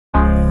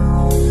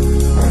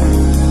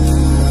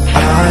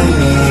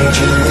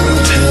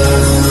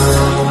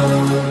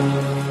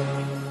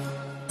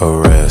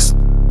Arrest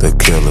the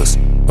killers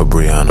of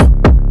Breonna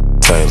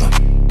Taylor.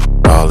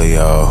 All of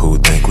y'all who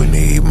think we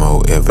need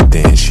more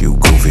evidence, you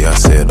goofy. I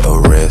said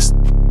arrest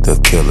the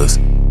killers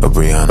of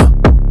Breonna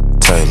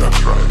Taylor.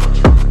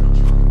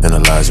 And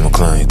Elijah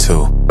McClain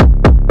too.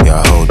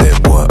 Y'all hold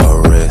that boy.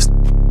 Arrest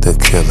the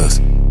killers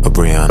of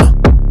Breonna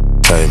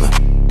Taylor.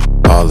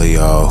 All of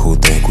y'all who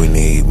think we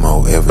need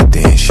more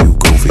evidence, you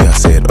goofy. I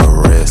said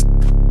arrest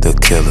the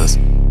killers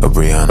of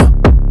Breonna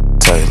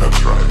Taylor.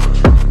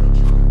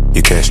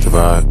 You catch the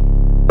vibe?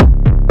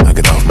 Now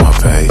get off my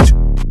page.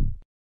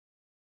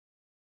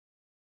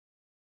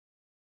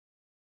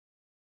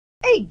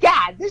 Hey,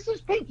 Gad, this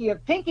is Pinky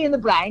of Pinky and the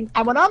Brain,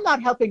 and when I'm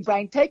not helping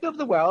Brain take over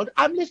the world,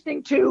 I'm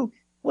listening to,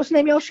 what's the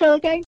name of your show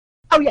again?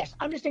 Oh, yes,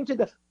 I'm listening to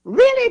the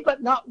Really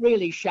But Not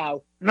Really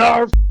show.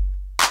 Nerve.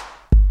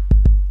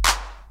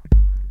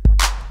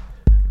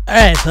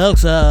 Alright,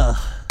 folks,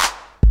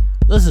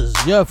 this is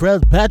your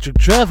friend Patrick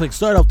Traffic.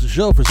 Start off the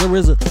show for some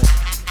reason.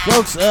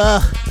 Folks,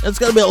 it's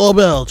gonna be a little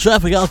bit of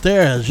traffic out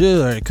there as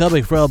you are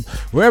coming from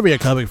wherever you're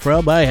coming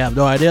from. I have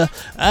no idea.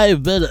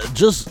 I've been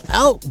just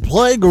out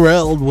playing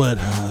around with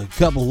a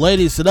couple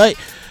ladies tonight.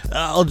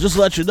 I'll just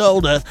let you know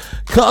that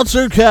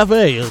Concert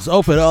Cafe is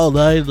open all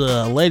night.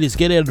 Ladies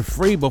get in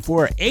free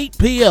before 8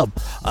 p.m.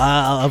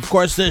 Of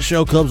course, this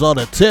show comes on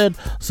at 10.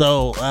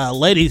 So,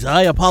 ladies,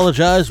 I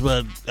apologize,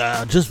 but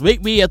just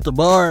meet me at the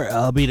bar.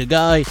 I'll be the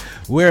guy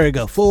wearing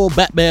a full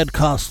Batman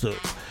costume.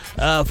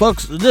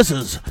 Folks, this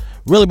is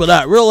Really But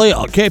Not Really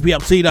on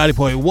KPMC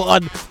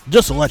 90.1.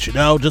 Just to let you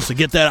know, just to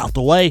get that out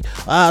the way.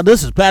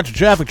 This is Patrick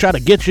Traffic trying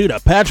to get you to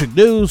Patrick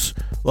News.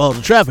 Well,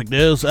 the traffic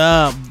news.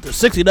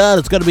 69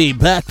 is going to be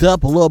backed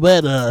up a little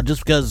bit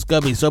just because it's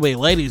going to be so many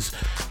ladies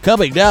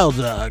coming down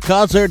to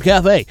Concert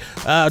Cafe.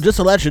 Just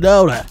to let you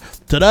know that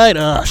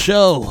tonight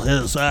show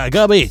is going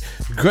to be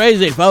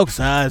crazy, folks,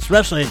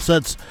 especially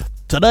since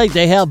tonight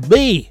they have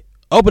me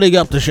opening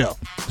up the show.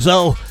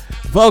 So,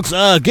 folks,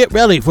 get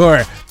ready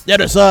for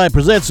Inner Side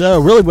Presents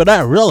Really But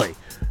Not Really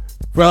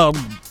from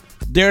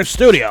their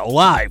studio,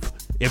 live,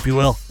 if you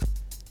will.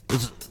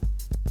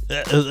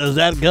 Is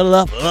that good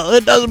enough? Well,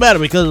 it doesn't matter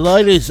because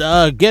ladies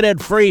get in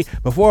free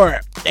before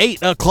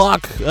 8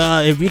 o'clock.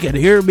 If you can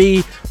hear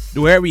me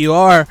wherever you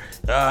are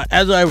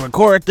as I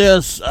record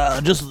this,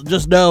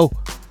 just know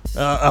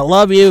I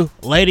love you,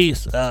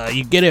 ladies.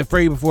 You get in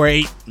free before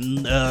 8.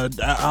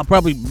 I'll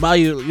probably buy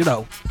you,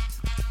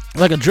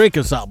 like a drink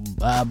or something.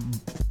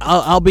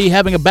 I'll be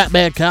having a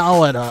Batman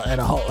cowl and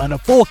a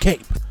full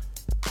cape.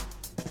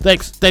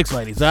 Thanks,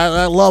 ladies.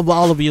 I love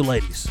all of you,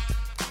 ladies.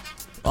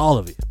 All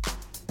of you.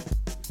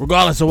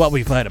 Regardless of what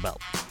we fight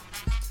about.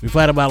 We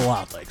fight about a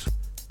lot of things.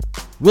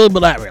 Really,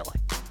 but not really.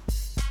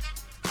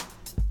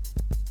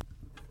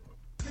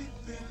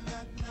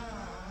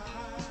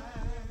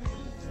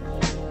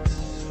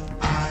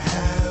 I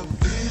have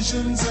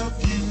visions of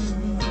you.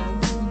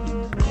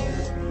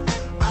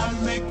 I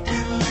make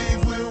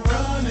believe we're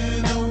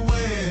running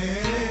away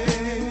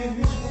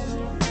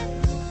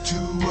to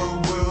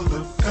a world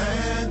of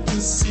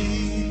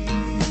fantasy.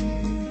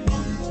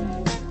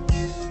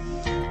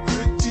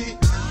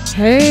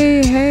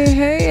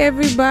 Hey,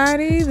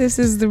 everybody. This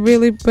is the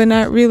Really But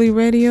Not Really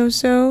radio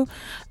show.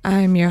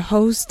 I'm your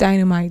host,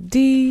 Dynamite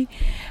D.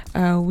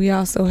 We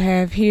also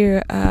have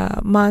here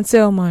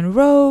Moncel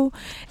Monroe.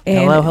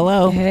 And,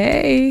 hello.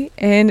 Hey,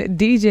 and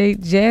DJ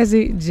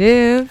Jazzy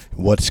Jeff.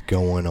 What's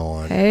going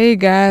on? Hey,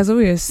 guys.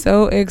 We are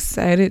so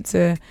excited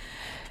to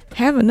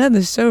have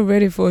another show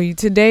ready for you.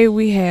 Today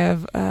we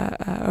have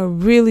a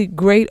really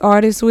great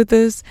artist with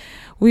us.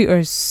 We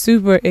are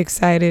super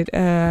excited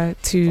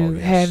to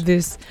have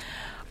this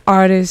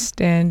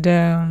artist, and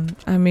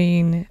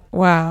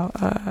wow.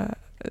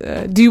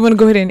 Do you want to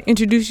go ahead and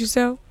introduce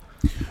yourself?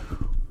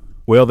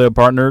 Well, there,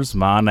 partners,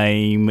 my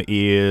name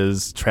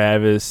is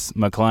Travis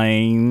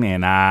McClain,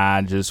 and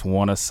I just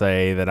want to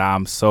say that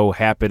I'm so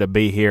happy to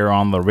be here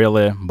on the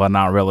Really But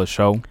Not Really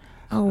show.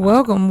 Oh,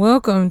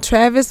 welcome,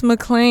 Travis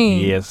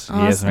McClain. Yes,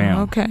 awesome. Yes, ma'am.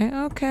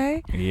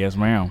 Okay. Yes,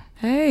 ma'am.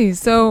 Hey,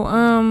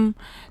 so,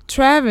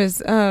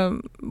 Travis,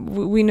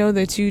 we know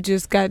that you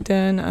just got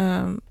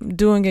done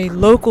doing a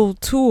local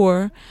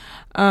tour,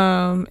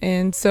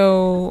 and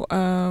so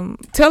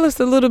tell us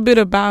a little bit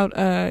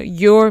about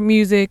your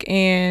music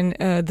and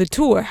the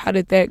tour. How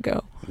did that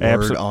go?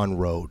 Word on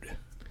road.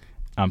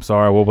 I'm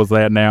sorry, what was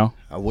that now?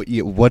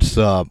 What's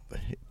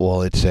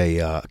well, it's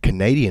a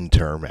Canadian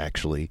term,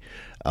 actually.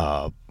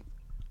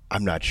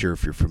 I'm not sure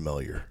if you're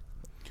familiar.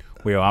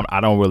 Well, I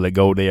don't really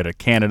go there to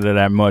Canada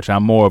that much.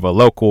 I'm more of a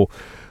local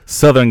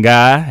Southern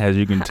guy, as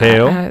you can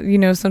tell.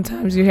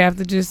 Sometimes you have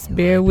to just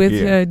bear with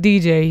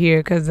DJ here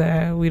because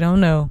we don't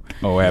know.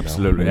 Oh,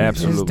 absolutely, we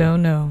just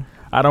don't know.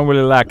 I don't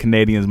really like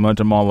Canadians much.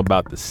 I'm all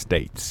about the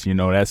States.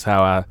 That's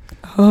how I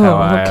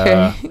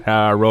how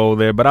I roll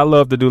there. But I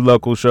love to do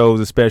local shows,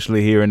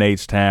 especially here in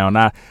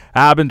H-Town.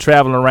 I've been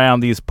traveling around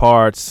these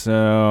parts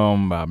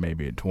about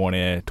maybe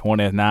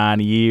 29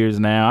 years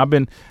now. I've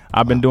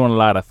been doing a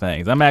lot of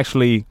things. I'm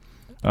actually,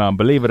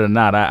 believe it or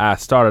not, I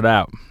started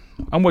out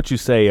I'm what you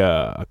say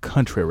a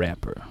country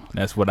rapper.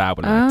 That's what I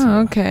would like to. Oh,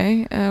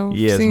 okay. I've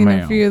Yes, seen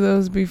ma'am. a few of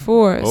those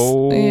before.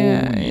 Oh,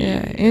 yeah.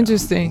 yeah.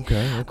 Interesting.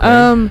 Okay.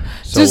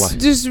 So,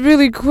 Just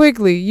really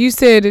quickly, you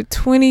said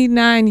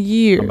 29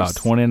 years. About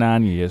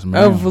 29 years,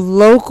 man. Of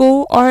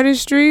local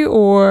artistry,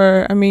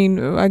 or I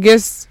mean, I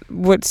guess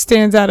what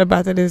stands out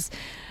about that is,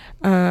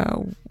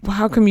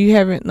 how come you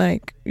haven't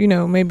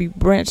maybe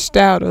branched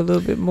out a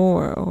little bit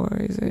more, or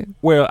is it?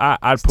 Well,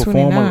 I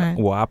perform.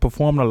 29. I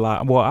performed a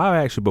lot. Well, I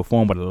actually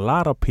performed with a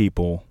lot of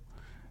people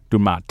through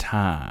my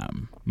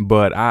time.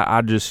 But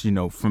I just,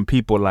 from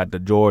people like the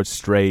George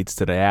Straits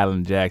to the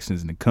Alan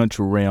Jacksons in the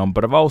country realm.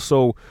 But I've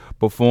also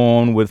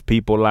performed with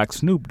people like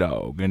Snoop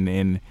Dogg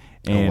and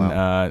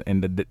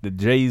the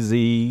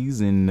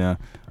Jay-Z's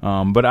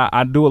but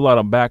I do a lot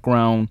of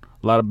background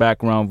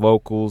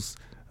vocals.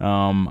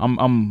 I'm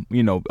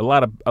a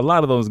lot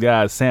of those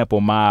guys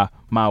sample my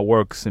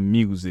works and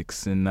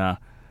musics, and I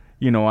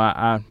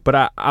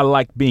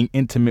like being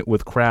intimate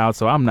with crowds,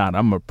 so I'm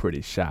a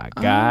pretty shy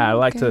guy. I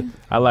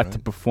like to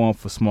perform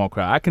for small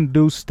crowds. I can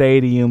do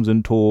stadiums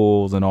and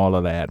tours and all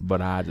of that,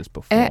 but I just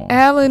perform.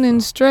 Alan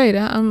and Straight,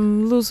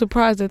 I'm a little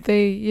surprised that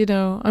they,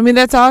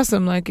 that's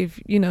awesome. Like if,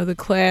 the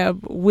collab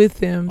with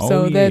them.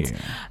 So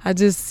I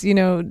just,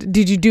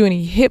 did you do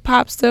any hip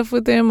hop stuff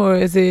with them, or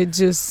is it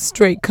just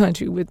straight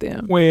country with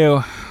them?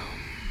 Well,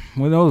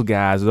 with those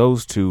guys,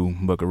 those two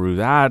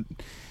buckaroos,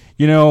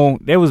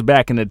 there was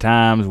back in the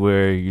times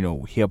where,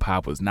 hip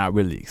hop was not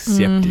really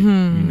accepted,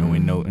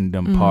 in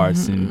them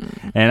parts. And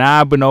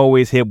I've been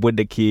always hip with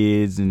the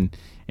kids and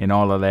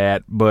all of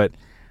that. But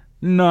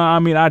no,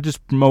 I just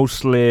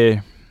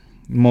mostly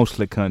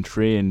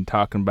country, and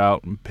talking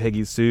about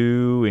Peggy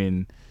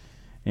Sue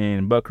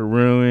and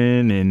Buckaroo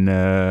and,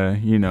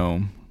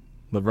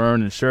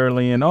 Laverne and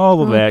Shirley and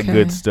all of that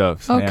good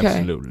stuff. Okay.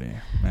 Absolutely.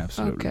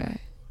 Okay.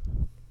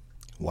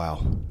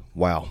 Wow.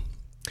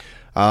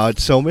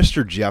 So,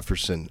 Mr.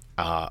 Jefferson,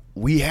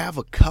 we have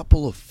a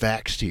couple of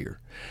facts here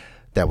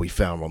that we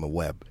found on the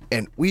web,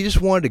 and we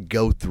just wanted to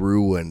go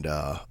through and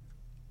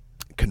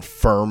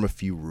confirm a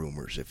few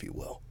rumors, if you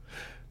will.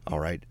 All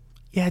right?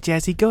 Yeah,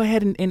 Jazzy, go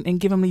ahead and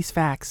give them these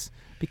facts,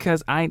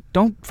 because I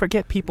don't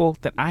forget people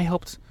that I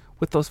helped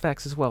with those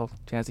facts as well,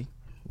 Jazzy.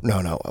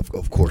 No,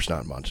 of course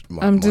not.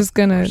 I'm just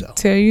going to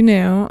tell you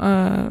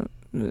now,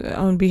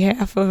 on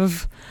behalf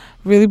of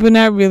Really But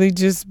Not Really,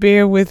 just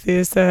bear with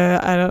this.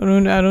 I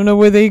don't know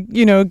where they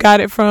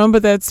got it from,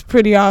 but that's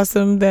pretty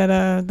awesome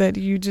that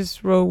you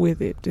just roll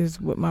with it,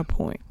 is what my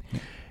point.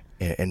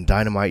 And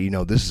Dynamite,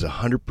 this is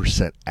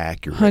 100%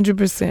 accurate.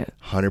 100%.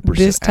 100%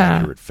 this time.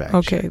 accurate fact.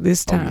 Okay,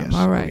 this time. Oh, yes.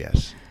 All right. Oh,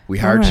 yes. We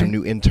hired some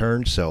new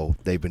interns, so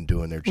they've been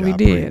doing their job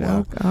pretty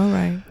well. All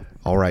right.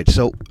 All right.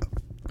 So,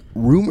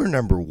 rumor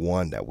number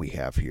one that we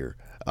have here,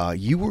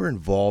 you were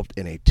involved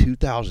in a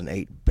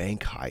 2008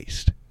 bank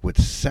heist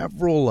with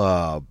several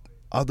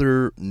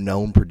other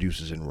known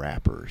producers and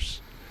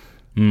rappers.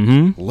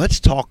 Mm-hmm. Let's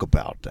talk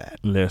about that.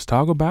 Let's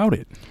talk about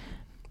it.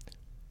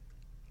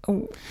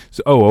 Oh.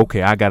 So,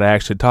 okay. I gotta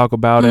actually talk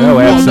about it. No.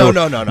 No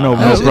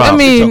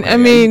problem. I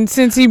mean,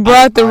 since he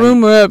brought the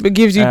rumor up, it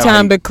gives you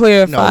time to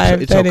clarify.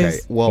 It's okay.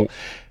 Well,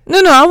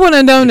 no, I want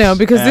to know now,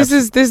 because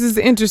this is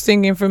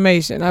interesting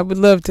information. I would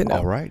love to know.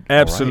 All right.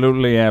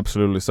 Absolutely.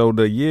 So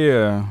the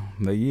year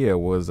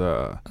was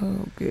oh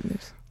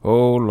goodness.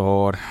 Oh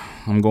Lord,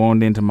 I'm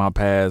going into my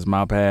past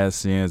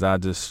sins. I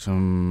just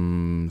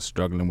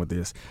struggling with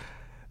this.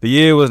 The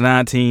year was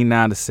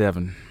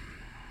 1997.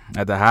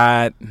 At the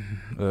height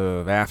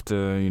of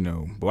after,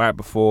 right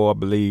before, I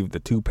believe, the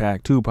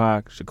Tupac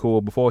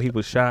Shakur, before he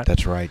was shot.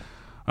 That's right.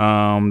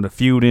 The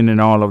feuding and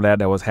all of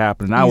that was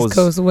happening. East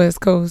Coast, West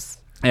Coast.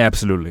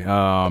 Absolutely.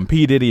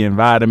 P. Diddy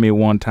invited me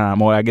one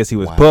time, or I guess he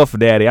was Puff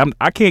Daddy.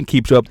 I can't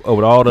keep up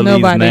with all of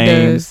these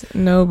names.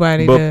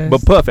 Nobody does.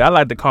 But Puffy, I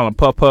like to call him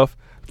Puff Puff.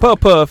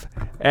 Puff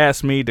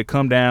asked me to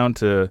come down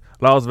to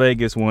Las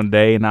Vegas one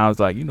day, and I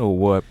was like, you know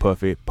what,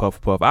 Puff,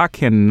 I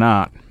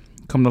cannot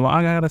come to.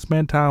 I gotta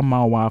spend time with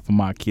my wife and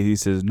my kids. He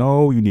says,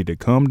 no, you need to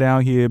come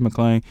down here,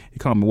 McLean. He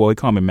called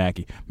me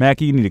Mackie.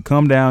 Mackie, you need to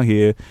come down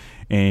here,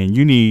 and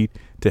you need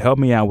to help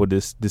me out with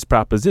this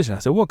proposition. I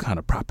said, what kind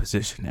of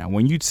proposition? Now,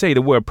 when you say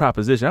the word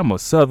proposition, I'm a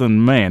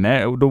Southern man.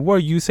 The word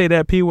you say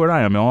that P word,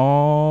 I am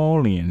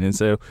all in. And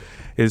so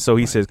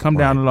he says, come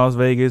down to Las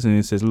Vegas, and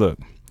he says, look.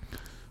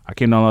 I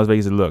came down to Las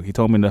Vegas and look. He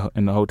told me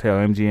in the hotel,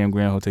 MGM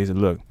Grand Hotel, he said,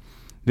 look,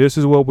 this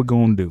is what we're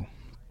going to do.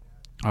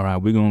 All right,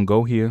 we're going to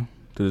go here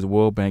to this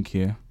World Bank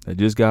here that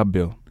just got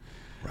built.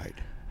 Right.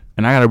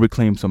 And I got to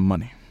reclaim some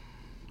money.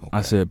 Okay.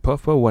 I said,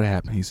 Puff, what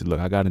happened? He said, look,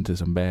 I got into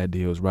some bad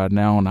deals right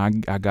now, and I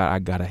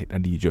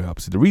need your help.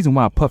 So the reason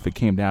why Puffy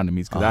came down to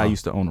me is because I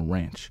used to own a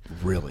ranch.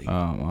 Really? A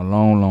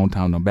long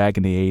time ago, back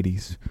in the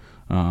 80s.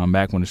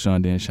 Back when the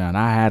sun didn't shine,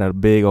 I had a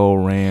big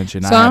old ranch,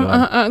 and so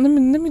let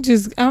me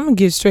just. I'm gonna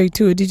get straight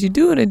to it. Did you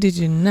do it or did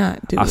you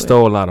not do it? I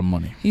stole a lot of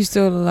money. You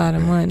stole a lot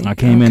of money. I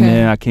came in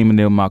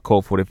there with my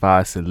Colt 45.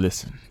 I said,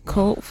 listen.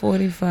 Colt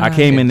 45. I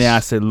came in there.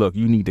 I said, look,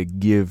 you need to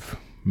give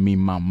me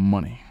my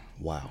money.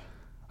 Wow.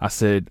 I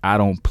said, I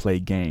don't play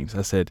games.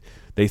 I said,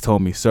 they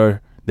told me, sir,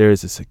 there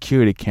is a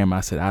security camera.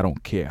 I said, I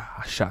don't care.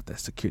 I shot that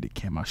security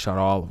camera. I shot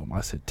all of them.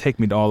 I said, take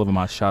me to all of them.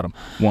 I shot them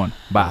one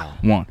by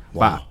one,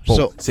 Wow. 5, 4,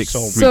 So- 6,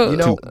 so, 3, you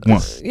know, 2,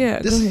 1. Yeah,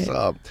 This go is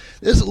ahead.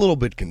 this is a little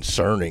bit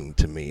concerning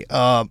to me.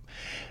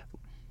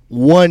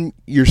 One,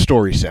 your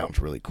story sounds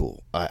really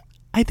cool.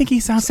 I think he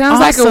sounds Sounds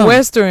awesome. like a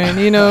Western,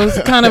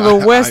 it's kind of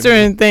a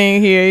Western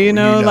thing here,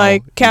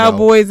 like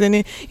cowboys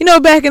and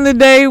back in the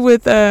day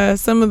with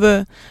some of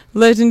the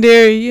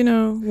legendary,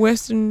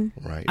 Western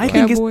Right. I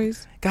think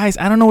cowboys. Guys,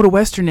 I don't know what a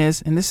Western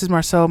is, and this is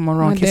Marcel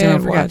Monroe My in case I don't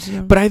dad forget. watched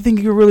them. But I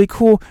think you're really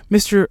cool,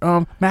 Mr.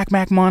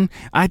 Mac Mon.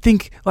 I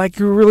think like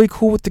you're really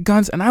cool with the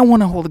guns, and I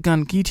want to hold a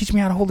gun. Can you teach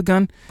me how to hold a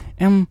gun?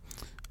 And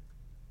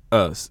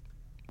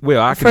Well,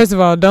 I can. First of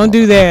all, don't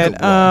do that.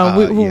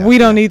 We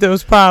don't need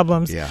those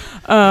problems. Yeah.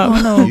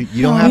 no,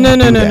 You don't have no, to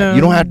no, do no, that. no.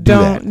 You don't have to do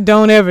that.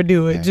 Don't ever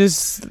do it. Yeah.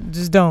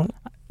 Just don't.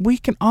 we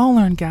can all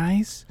learn,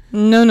 guys.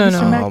 No, no,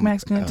 Mr. no.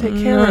 Mac's gonna take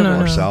care no, of no,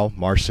 us. no.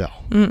 Marcel.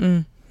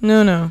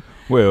 No.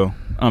 Well,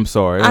 I'm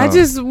sorry. I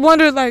just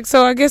wondered,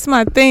 so I guess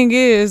my thing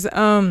is,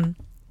 how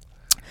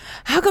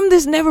come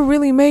this never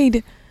really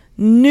made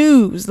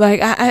news?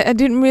 I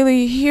didn't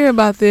really hear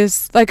about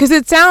this, because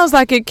it sounds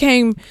like it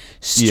came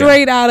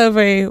straight out of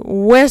a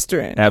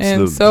Western.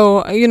 Absolutely. And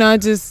so,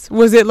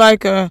 was it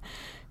like a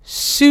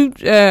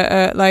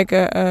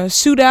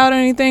shootout or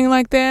anything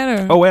like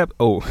that?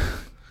 Or?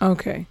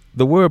 Okay.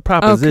 The word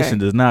proposition Okay.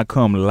 does not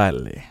come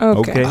lightly.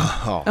 Okay.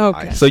 Oh,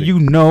 Okay. I So see. you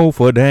know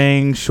for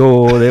dang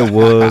sure there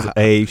was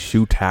a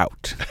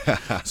shootout.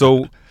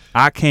 So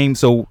I came.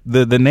 So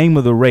the name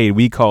of the raid,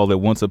 we called it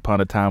Once Upon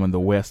a Time in the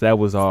West. That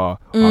was our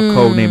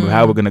code name of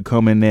how we're gonna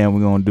come in there and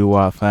we're gonna do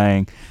our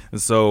thing.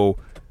 And so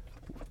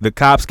the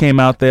cops came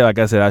out there. Like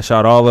I said, I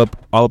shot all up.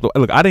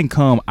 Look, I didn't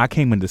come. I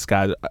came in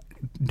disguise.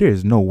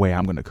 There's no way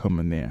I'm gonna come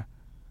in there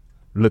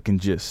looking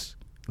just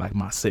like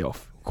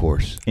myself Of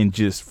course. and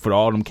just for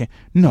all them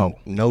no.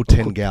 No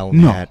 10-gallon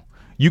No, hat.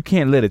 you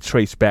can't let it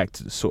trace back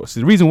to the source.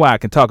 The reason why I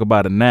can talk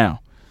about it now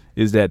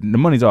is that the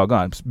money's all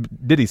gone.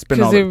 Did he spend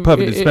 'Cause all the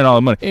puppet? Did spend all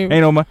the money? Ain't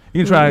no money.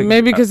 You can try.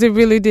 Maybe because it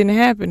really didn't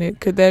happen.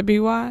 Could that be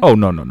why? Oh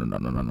no.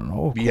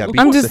 Yeah,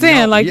 I'm just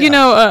saying,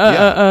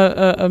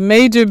 a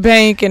major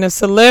bank and a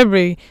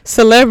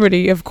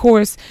celebrity, of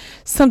course,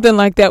 something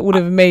like that would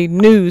have made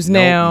news.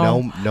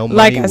 Now, no money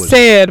like I was-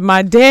 said,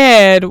 my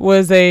dad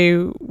was a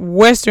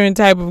Western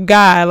type of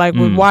guy.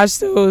 Would watch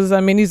those.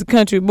 I mean, he's a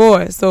country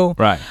boy, so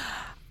Right.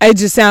 it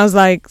just sounds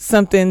like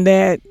something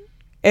that,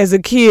 as a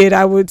kid,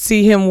 I would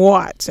see him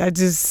watch. I'm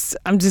just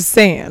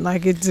saying,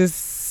 it just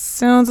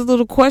sounds a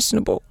little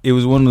questionable. It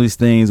was one of these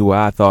things where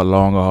I thought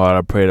long or hard.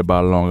 I prayed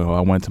about it long or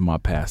hard. I went to my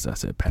pastor. I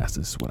said, Pastor,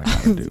 this is what I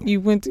gotta do.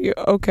 You went to your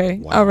okay,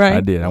 Wow. all right. I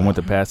did. I went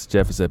to Pastor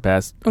Jeff and said,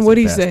 Pastor. And what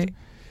did he say?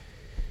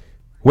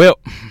 Well,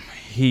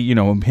 he,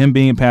 him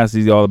being pastor,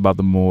 he's all about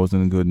the morals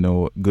and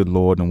the good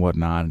Lord and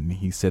whatnot. And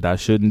he said I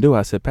shouldn't do.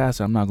 I said,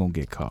 Pastor, I'm not gonna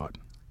get caught.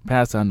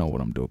 Pastor, I know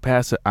what I'm doing.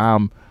 Pastor,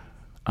 I'm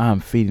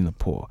feeding the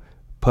poor.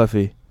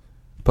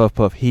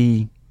 Puff,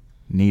 he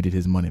needed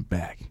his money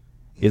back.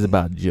 It's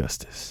about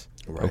justice.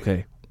 Right.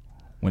 Okay.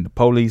 When the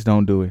police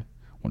don't do it,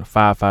 when the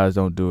firefighters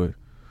don't do it,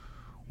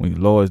 when the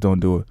lawyers don't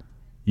do it,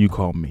 you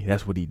call me.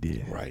 That's what he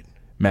did. Right.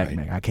 Mac.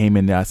 I came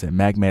in there. I said,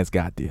 Mac's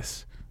got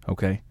this.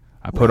 Okay.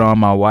 I put Right. on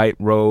my white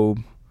robe,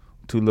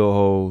 2 little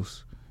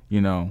holes,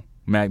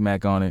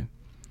 Mac on it.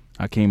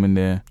 I came in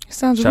there.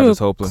 Sounds Shot real this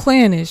Hopla.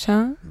 clannish,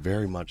 huh?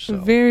 Very much so.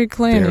 Very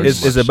clannish. Very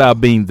It's much about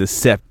being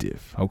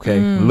deceptive. Okay.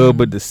 A little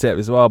bit deceptive.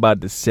 It's all about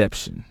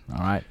deception. All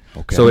right.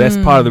 Okay. So that's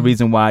part of the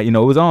reason why, it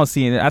was on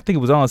CNN. I think it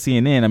was on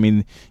CNN. I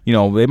mean,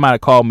 they might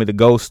have called me the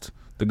ghost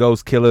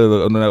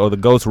killer or the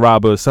ghost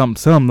robber or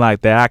something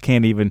like that. I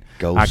can't even.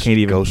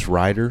 Ghost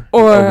Rider.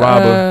 or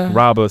a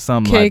robber or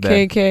something like that.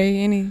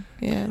 KKK,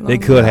 They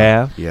could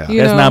have. Yeah.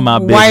 That's not my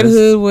White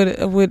business.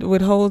 hood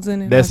with holes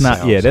in it. That's not.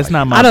 sounds Yeah, that's like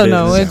not it. my I don't business.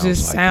 know. It Sounds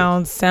just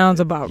like sounds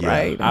about Yeah.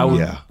 right. I was.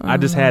 Yeah. I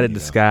just had a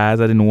disguise.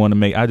 I didn't want to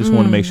make. I just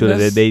want to make sure that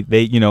that's- they if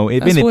that's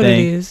anything, what it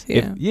is.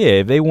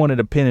 if they wanted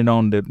to pin it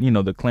on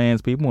the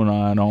Klans people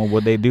and on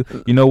what they do,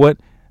 you know what?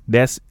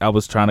 I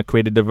was trying to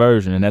create a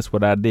diversion, and that's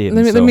what I did.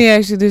 Let me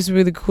ask you this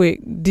really quick.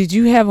 Did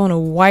you have on a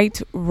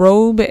white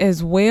robe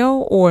as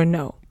well, or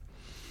no?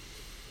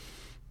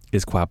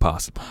 It's quite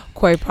possible.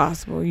 Quite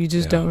possible. You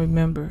just don't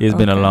remember. It's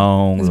been a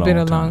long, It's been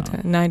a long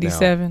time. time.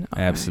 97.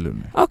 Okay.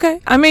 Absolutely. Okay.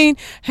 I mean,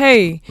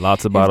 hey,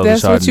 Lots of if bottles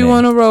that's of Chardonnay. what you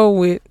want to roll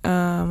with,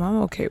 I'm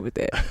okay with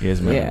that.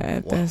 Yes, ma'am. Yeah,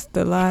 if that's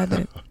the lie.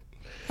 That.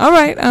 All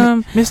right.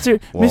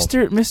 Mr.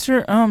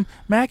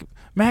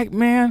 Mac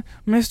man,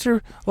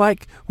 Mr.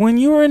 Like when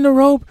you were in the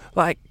robe,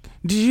 like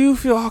did you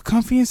feel all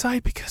comfy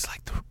inside because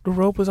like the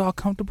robe was all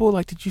comfortable?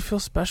 Like did you feel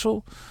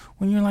special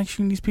when you're like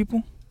shooting these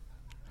people?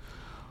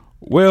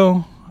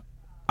 Well,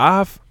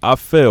 I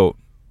felt,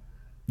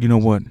 you know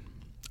what?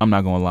 I'm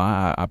not gonna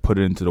lie. I put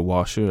it into the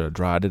washer. I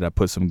dried it. I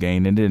put some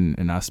Gain in it,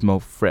 and I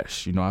smelled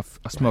fresh. I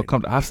smelled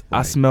comfortable.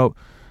 I smelled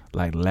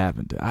like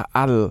lavender.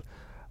 I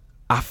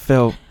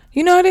felt.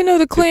 I didn't know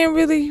the Klan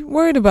really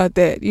worried about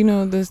that.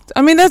 This.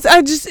 I mean, this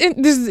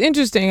is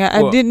interesting.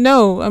 I didn't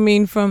know. I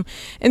mean,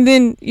 and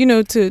then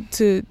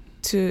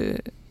to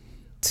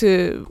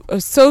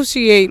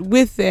associate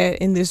with that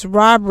in this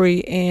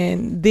robbery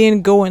and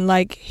then go and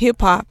like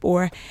hip hop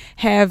or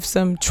have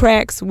some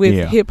tracks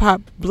with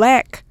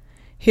black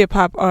hip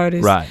hop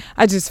artists. Right.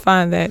 I just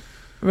find that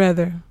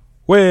rather.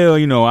 Well,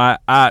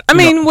 I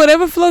mean,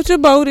 whatever floats your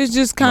boat is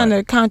just kind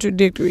of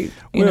contradictory.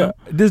 You know,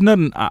 there's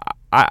nothing.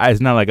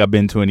 It's not like I've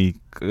been to any.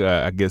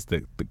 I guess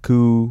the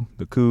Ku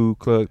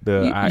Klux.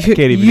 I can't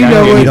even. You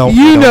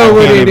know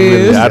what it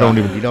is. I don't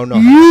even. You don't know.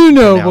 You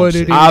know what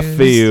it is. I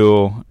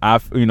feel.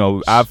 I've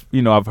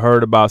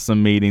heard about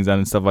some meetings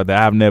and stuff like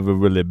that. I've never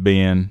really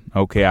been.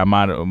 Okay, a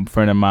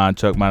friend of mine,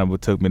 Chuck, might have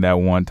took me that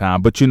one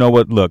time. But you know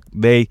what? Look,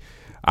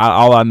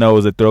 all I know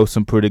is they throw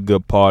some pretty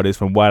good parties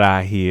from what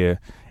I hear.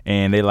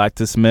 And they like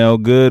to smell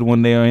good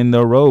when they're in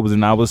their robes,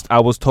 and I was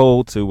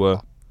told to.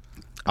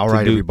 All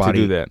right,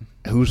 everybody. To do that.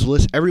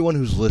 Everyone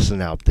who's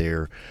listening out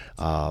there,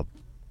 the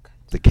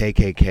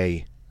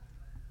KKK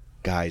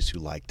guys who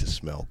like to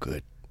smell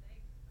good.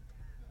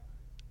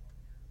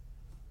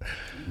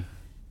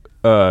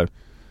 Do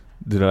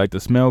they like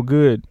to smell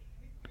good?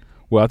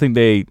 Well, I think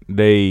they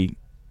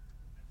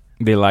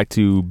like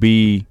to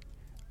be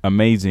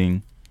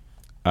amazing.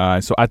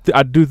 So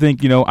I do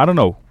think I don't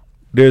know.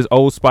 There's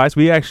Old Spice.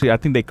 I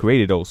think they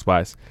created Old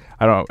Spice.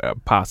 I don't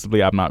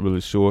possibly. I'm not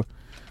really sure,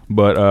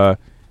 but I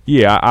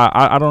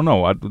don't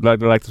know. I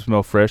like to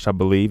smell fresh. I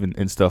believe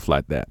and stuff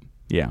like that.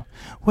 Yeah.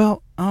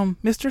 Well,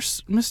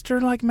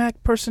 Mr. like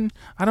Mac person,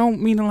 I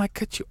don't mean to like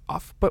cut you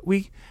off, but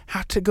we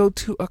have to go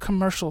to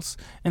commercials,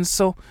 and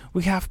so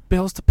we have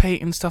bills to pay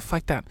and stuff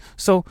like that.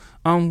 So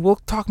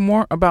we'll talk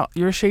more about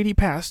your shady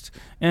past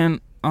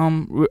and.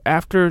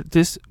 After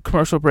this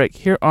commercial break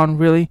here on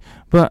Really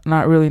But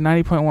Not Really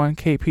 90.1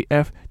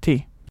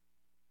 KPFT.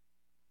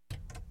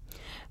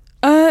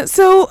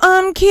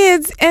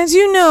 Kids, as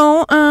you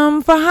know,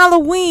 for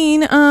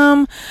Halloween,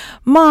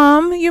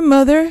 Mom, your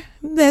mother,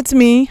 that's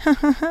me,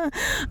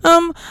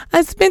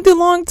 I spent a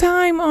long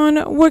time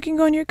on working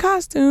on your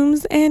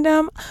costumes, and,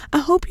 I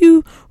hope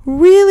you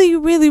really,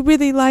 really,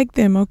 really like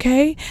them,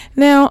 okay?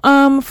 Now,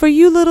 for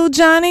you, little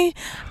Johnny,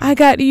 I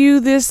got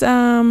you this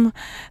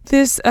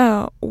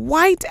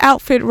white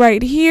outfit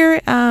right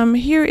here.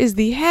 Here is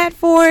the hat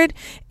for it,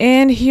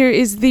 and here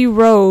is the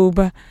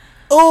robe.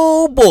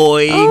 Oh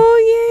boy!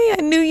 Oh yeah,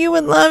 I knew you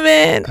would love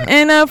it.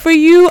 And for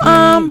you,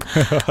 and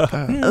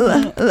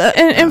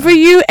for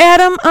you,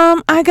 Adam,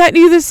 I got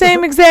you the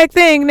same exact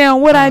thing. Now,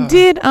 what I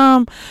did,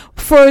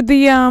 for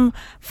the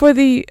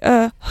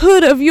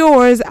hood of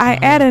yours, I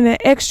added an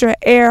extra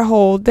air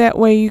hole. That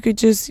way, you could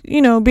just,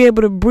 be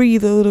able to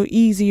breathe a little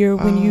easier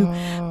when you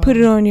put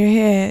it on your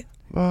head.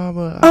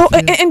 Mama,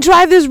 and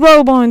try this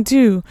robe on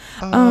too.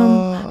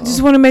 I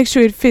just want to make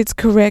sure it fits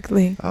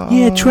correctly.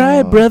 Yeah, try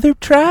it, brother.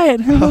 Try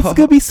it. It's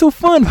gonna be so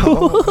fun.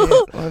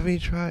 Let me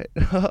try it.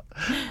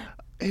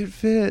 It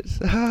fits.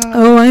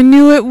 Oh, I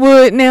knew it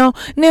would. Now,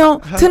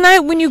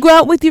 tonight when you go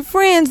out with your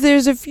friends,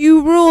 there's a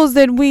few rules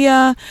that we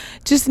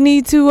just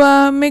need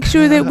to make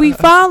sure that we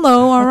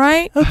follow. All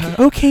right?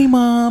 Okay,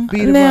 Mom.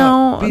 Beat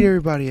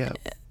everybody up.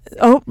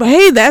 Oh,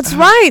 hey, that's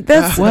right.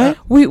 That's what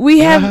we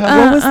have.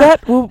 What was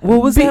that? What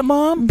was that,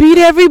 Mom? Beat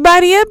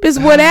everybody up is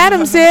what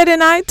Adam said,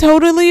 and I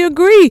totally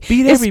agree.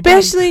 Beat everybody,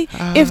 especially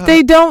if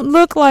they don't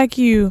look like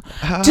you.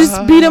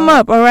 Just beat them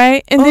up, all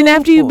right? And then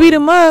after you beat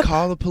them up,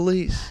 call the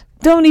police.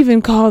 Don't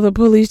even call the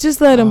police.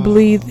 Just let them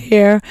bleed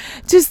there.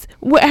 Just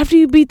after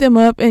you beat them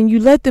up and you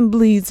let them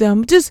bleed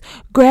some, just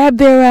grab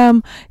their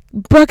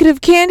bucket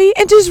of candy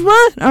and just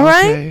run, all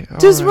right?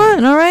 Just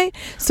run, all right?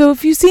 So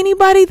if you see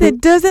anybody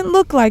that doesn't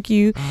look like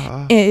you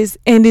is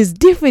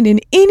different in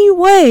any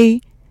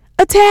way,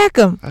 attack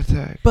them.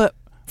 But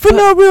for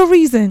no real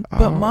reason.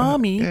 But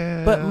mommy,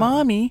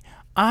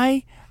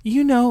 I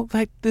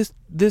like this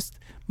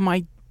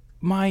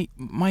my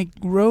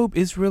robe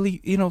is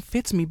really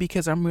fits me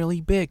because I'm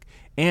really big,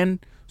 and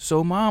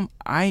so Mom,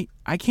 I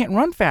can't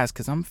run fast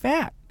because I'm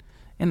fat,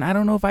 and I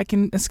don't know if I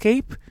can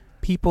escape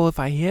people if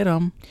I hit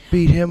them.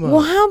 Beat him up.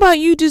 Well, how about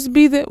you just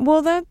be that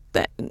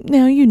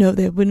now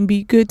that wouldn't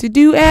be good to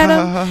do,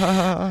 Adam.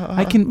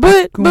 I can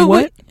but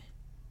what?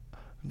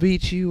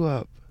 Beat you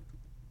up.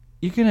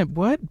 You're gonna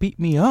what? Beat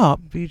me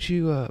up? Beat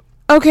you up.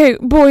 Okay,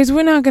 boys,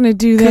 we're not gonna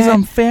do that. Because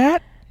I'm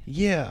fat?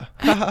 Yeah.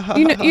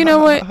 You know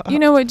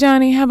what,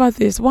 Johnny? How about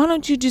this? Why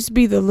don't you just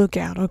be the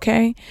lookout,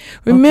 okay?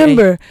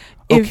 Remember,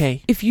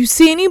 if you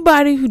see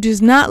anybody who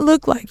does not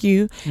look like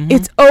you,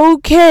 it's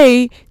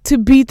okay to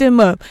beat them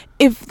up.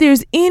 If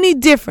there's any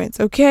difference,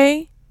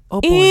 okay?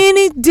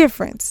 Any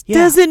difference,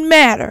 doesn't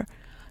matter.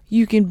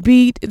 You can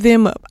beat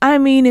them up. I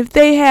mean, if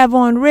they have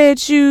on red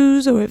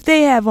shoes, or if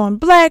they have on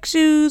black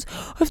shoes,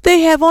 or if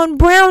they have on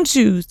brown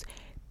shoes,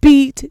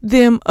 beat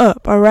them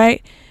up, all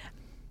right?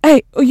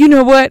 Hey, you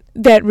know what?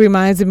 That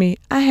reminds me.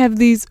 I have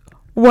these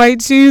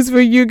white shoes for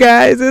you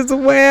guys as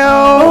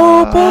well.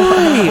 Oh,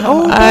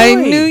 boy. I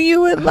knew you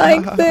would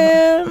like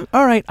them.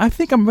 All right. I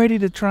think I'm ready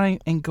to try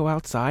and go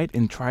outside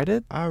and try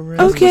to.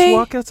 Okay. Just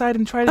walk outside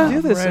and try to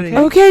do this, okay?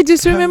 Okay,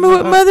 just remember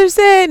what Mother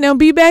said. Now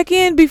be back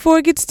in before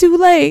it gets too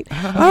late.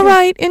 All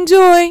right.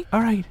 Enjoy.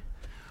 All right.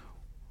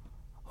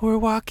 We're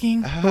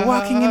walking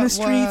in the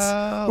streets.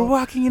 Wow. We're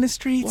walking in the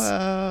streets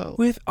Wow.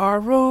 with our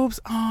robes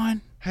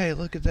on. Hey,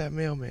 look at that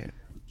mailman.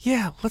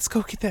 Yeah, let's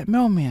go get that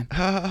mailman.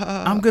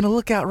 I'm going to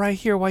look out right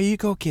here while you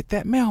go get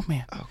that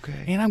mailman.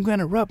 Okay. And I'm going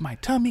to rub my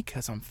tummy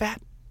because I'm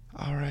fat.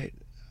 All right.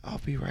 I'll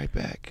be right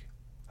back.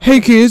 Hey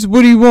kids,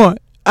 what do you want?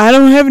 I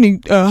don't have any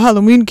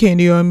Halloween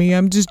candy on me.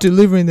 I'm just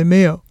delivering the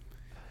mail.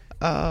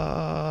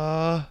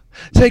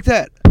 Take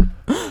that.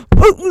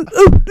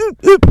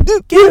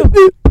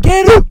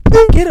 Get him.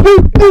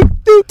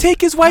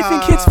 Take his wife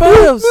and kids'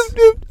 photos.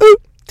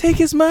 Take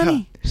his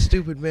money.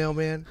 Stupid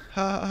mailman.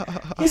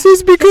 Is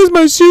this because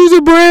my shoes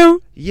are brown?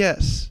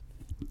 Yes.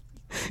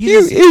 You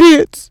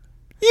idiots.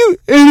 You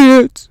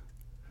idiots.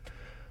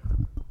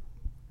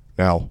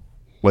 Now,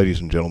 ladies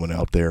and gentlemen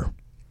out there,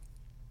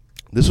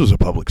 this was a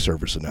public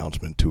service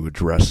announcement to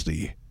address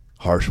the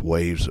harsh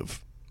waves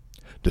of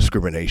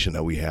discrimination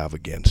that we have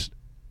against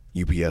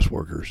UPS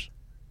workers,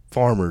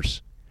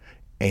 farmers,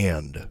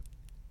 and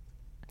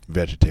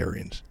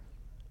vegetarians.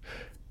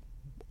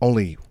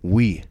 Only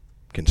we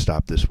can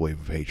stop this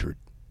wave of hatred.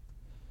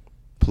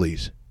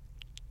 Please,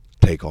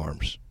 take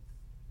arms.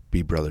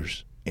 Be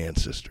brothers and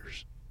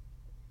sisters.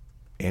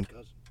 And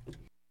cousins.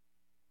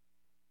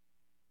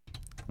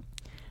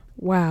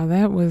 Wow,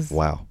 that was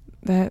Wow.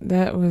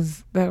 that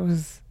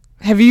was.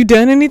 Have you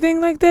done anything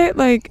like that?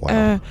 Like,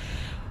 Wow.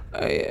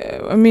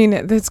 I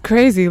mean, that's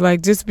crazy.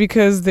 Like, just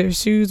because their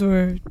shoes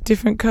were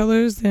different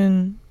colors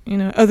than,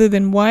 other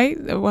than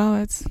white. Wow,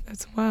 that's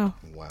wow.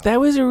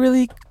 That was a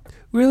really,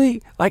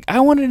 like, I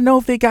wanted to know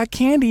if they got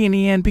candy in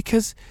the end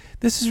because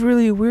this is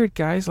really weird,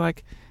 guys.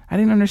 Like, I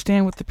didn't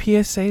understand what the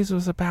PSAs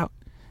was about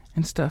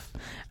and stuff.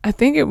 I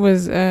think it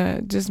was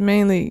just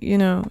mainly,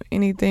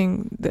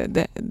 anything that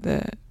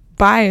the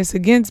bias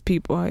against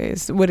people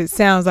is what it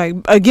sounds like,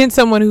 against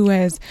someone who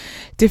has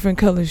different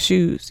color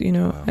shoes.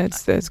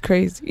 That's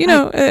crazy.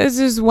 It's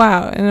just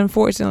wow. And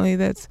unfortunately,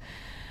 it's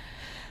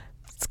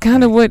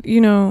kind of what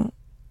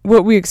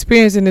we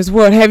experience in this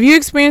world. Have you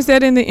experienced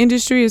that in the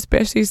industry,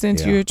 especially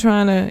since you're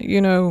trying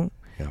to,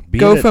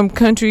 go from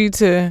country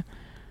to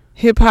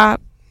hip hop?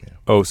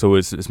 Oh, so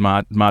it's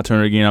my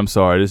turn again. I'm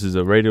sorry. This is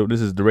the radio.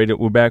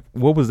 We're back.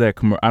 What was that?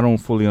 I don't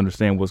fully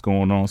understand what's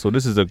going on. So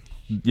this is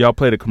y'all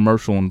played a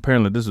commercial, and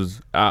apparently this was.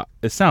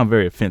 It sounded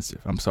very offensive.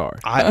 I'm sorry.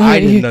 I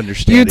didn't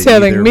understand. You're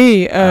telling either,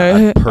 me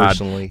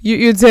personally.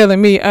 You're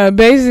telling me.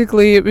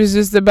 Basically, it was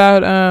just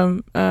about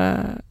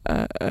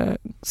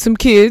some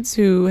kids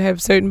who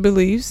have certain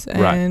beliefs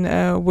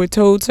and were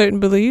told certain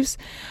beliefs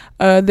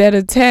that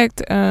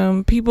attacked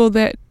people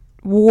that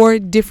wore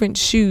different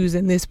shoes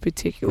in this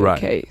particular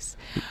case.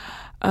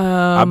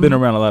 I've been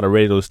around a lot of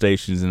radio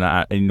stations,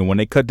 and when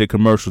they cut the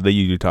commercials, they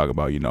usually talk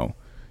about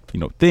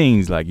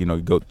things like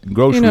go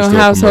grocery store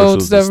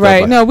household stuff,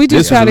 right? No, we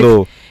just try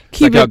to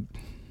keep it.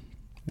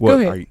 Go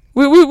ahead.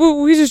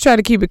 We just try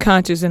to keep it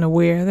conscious and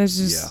aware. That's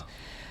just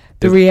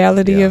the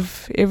reality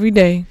of every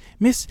day.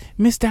 Miss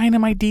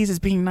Dynamite D's is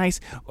being nice,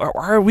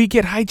 or we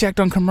get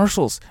hijacked on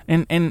commercials,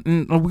 and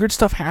weird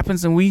stuff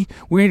happens, and we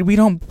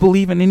don't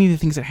believe in any of the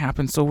things that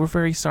happen. So we're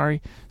very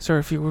sorry, sir,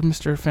 if you were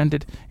Mr.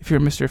 Offended. If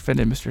you're Mr.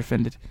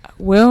 Offended.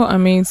 Well, I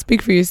mean,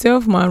 speak for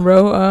yourself,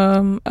 Monroe.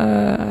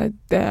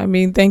 I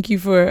mean, thank you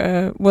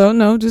for.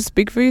 Just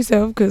speak for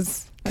yourself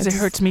because it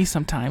hurts me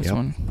sometimes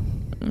when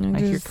I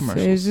hear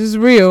commercials. It's just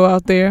real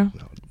out there.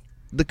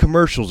 The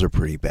commercials are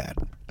pretty bad.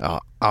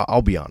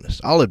 I'll be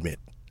honest. I'll admit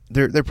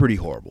they're pretty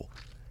horrible.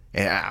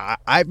 And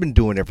I've been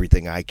doing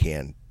everything I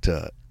can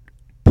to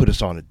put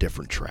us on a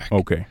different track.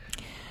 Okay.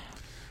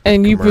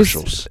 And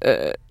commercials.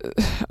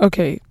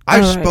 Okay.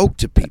 I spoke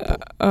to people.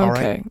 Okay. All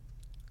right?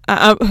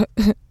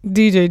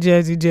 DJ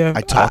Jazzy Jeff.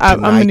 I talked to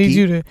Nike. I'm gonna need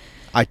you to.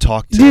 I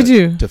talked to. Did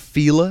you? To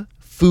Fila,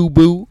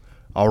 Fubu.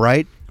 All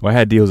right. Well, I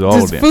had deals with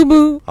all of them.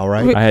 Fubu. All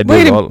right. I had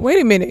deals with all.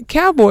 Wait a minute,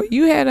 Cowboy.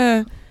 You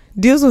had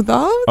deals with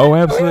all of them? Oh,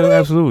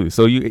 absolutely.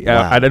 So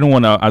I didn't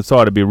want to. I'm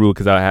sorry to be rude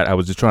because I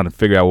was just trying to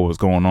figure out what was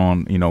going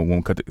on. When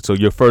we cut. So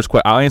your first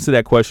question, I'll answer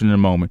that question in a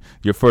moment.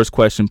 Your first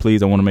question,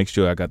 please. I want to make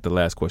sure I got the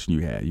last question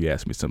you had. You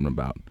asked me something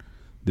about.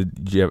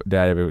 Did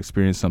I ever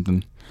experience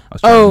something?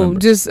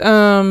 Just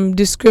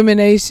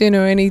discrimination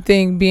or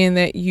anything, being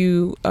that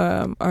you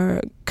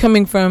are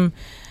coming from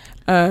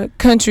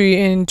country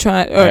and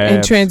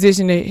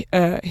transition to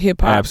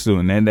hip hop.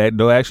 Absolutely, and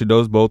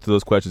both of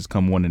those questions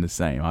come one and the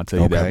same. I'll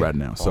tell you that right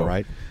now. So, all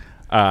right.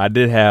 I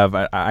did have.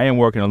 I am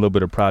working on a little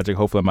bit of project.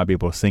 Hopefully, I might be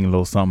able to sing a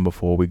little something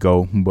before we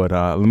go. But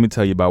let me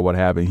tell you about what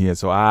happened here.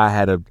 So I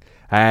had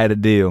a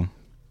deal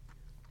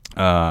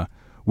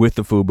with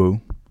the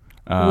Fubu.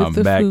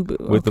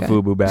 With the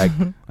Fubu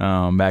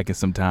back in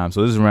some time.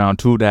 So this is around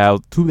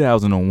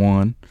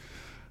 2001.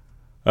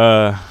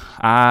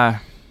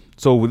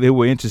 So they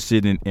were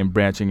interested in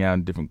branching out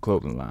in different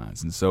clothing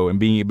lines, and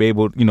being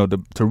able,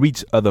 to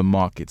reach other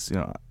markets,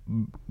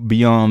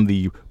 beyond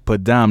the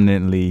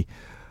predominantly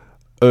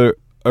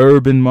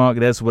urban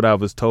market. That's what I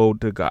was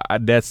told.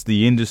 That's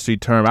the industry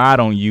term. I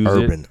don't use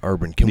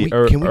Urban. Can we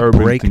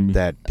break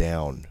that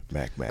down,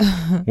 Mac?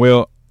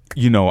 Well,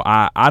 you know,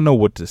 I know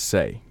what to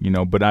say, you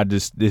know, but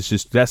it's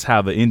just that's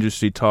how the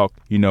industry talk,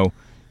 you know,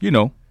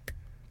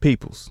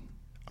 peoples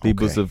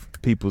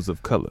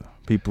of color,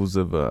 peoples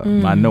of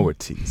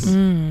minorities,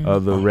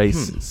 other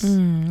races,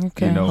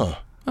 Okay. you know.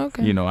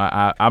 Okay. You know,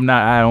 I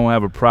don't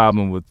have a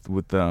problem with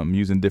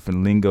using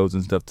different lingos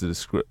and stuff to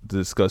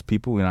discuss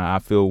people. You know, I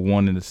feel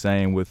one and the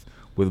same with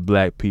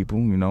black people.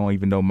 You know,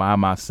 even though I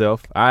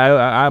myself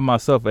am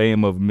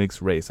of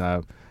mixed race.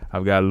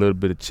 I've got a little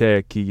bit of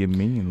Cherokee in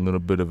me and a little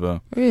bit of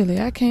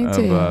Really, I can't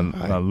tell.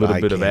 a little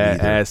bit of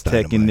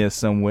Aztec in there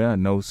somewhere. I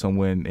know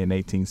somewhere in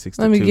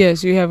 1862. Let me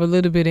guess, you have a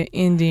little bit of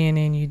Indian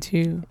in you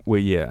too.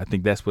 Well, yeah, I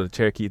think that's what a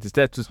Cherokee is.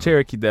 That's just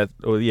Cherokee. A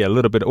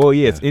little bit. Oh,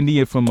 yeah, it's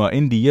Indian from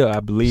India, I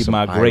believe. Some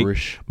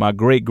Irish. My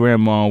great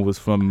grandma was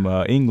from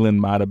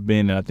England, might have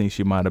been, and I think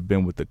she might have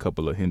been with a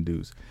couple of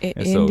Hindus.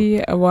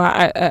 India?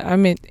 Well, I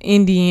meant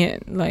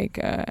Indian, like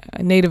a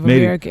Native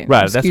American.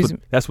 Right.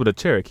 That's what a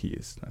Cherokee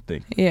is, I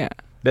think. Yeah.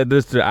 I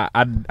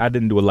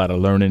didn't do a lot of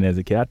learning as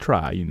a kid. I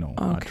try, you know.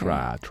 Okay.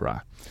 I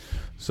try.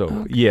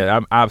 So yeah,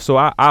 I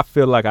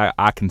feel like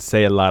I can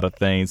say a lot of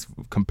things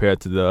compared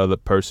to the other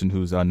person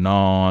who's a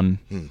non-black,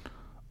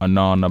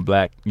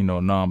 you know,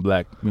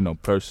 non-black, you know,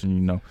 person.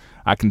 You know,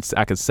 I can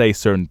say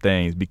certain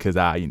things because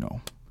I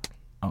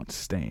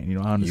understand. You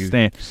know, I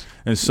understand.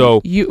 And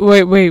so you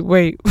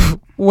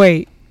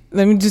wait.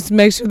 Let me just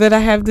make sure that I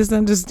have this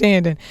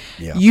understanding.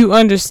 Yeah. You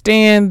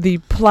understand the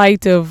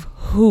plight of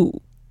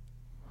who?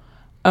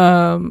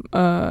 Are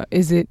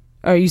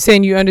you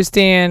saying you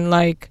understand,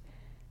 like,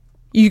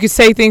 you could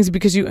say things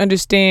because you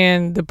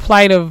understand the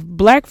plight of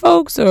black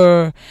folks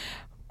or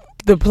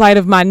the plight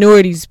of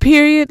minorities,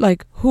 period?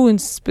 Like, who in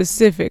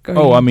specific?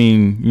 I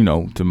mean, you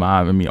know,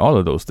 all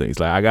of those things.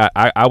 Like,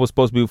 I was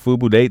supposed to be with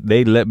FUBU.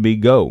 They let me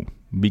go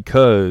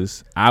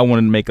because I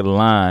wanted to make a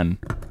line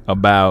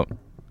about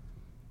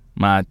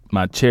my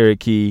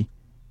Cherokee,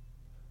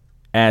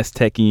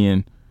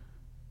 Aztecian,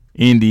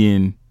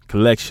 Indian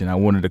collection. I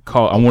wanted to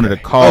call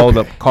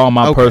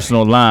my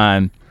personal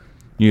line,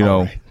 you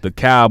know, the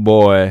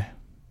cowboy,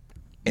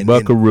 and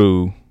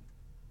buckaroo,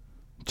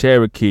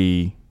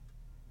 Cherokee,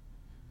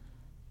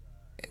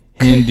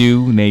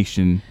 Hindu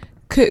nation.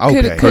 Could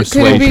it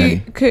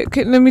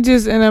be? Let me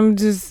just, and I'm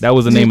just. That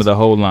was the name of the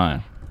whole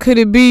line. Could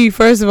it be,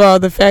 first of all,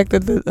 the fact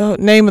that the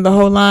name of the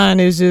whole line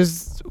is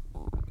just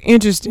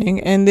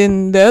interesting, and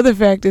then the other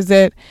fact is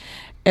that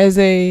as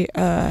a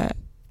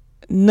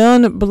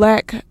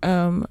non-black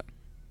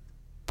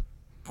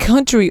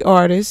country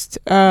artist,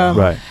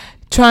 right,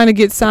 trying to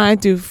get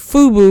signed to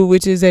FUBU,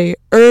 which is a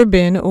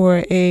urban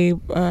or a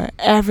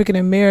African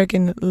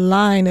American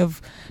line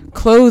of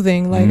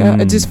clothing, like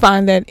I just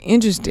find that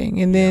interesting.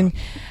 And then,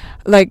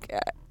 like,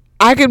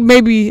 I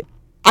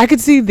could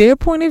see their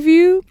point of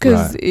view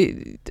because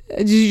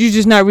you're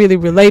just not really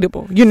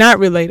relatable. You're not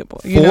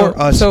relatable. You know?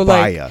 Us, so,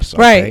 by like, us.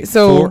 Okay? Right.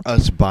 So for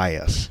us, by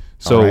us.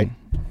 So, right?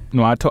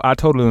 No, I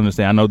totally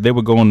understand. I know they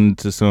were going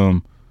into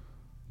some.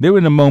 They were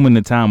in a moment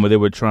in time where they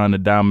were trying to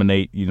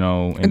dominate, you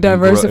know, and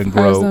diversify and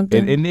grow.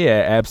 something. And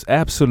yeah,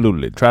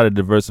 absolutely try to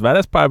diversify.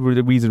 That's probably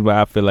the reason why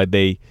I feel like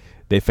they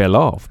fell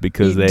off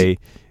because they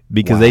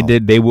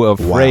were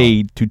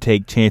afraid to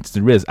take chances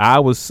and risks. I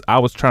was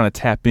trying to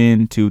tap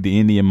into the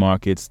Indian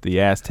markets, the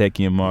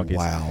Aztecian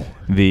markets,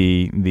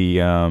 the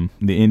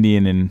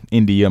Indian and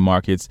India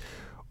markets.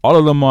 All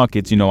of the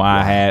markets, you know,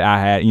 I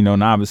had, you know,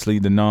 and obviously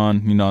the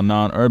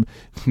non-urban.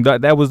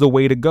 That was the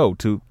way to go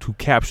to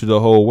capture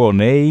the whole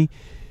world. And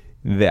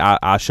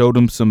I showed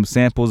them some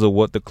samples of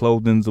what the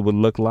clothing would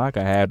look like.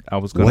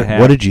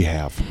 What did you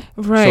have?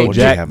 Right. So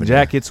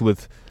jackets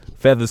with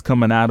feathers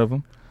coming out of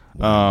them.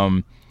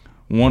 Wow.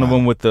 One of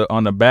them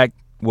on the back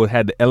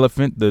had the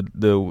elephant,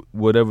 the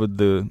whatever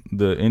the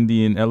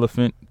Indian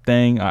elephant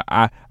thing.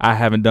 I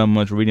haven't done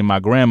much reading. My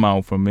grandma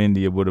from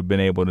India would have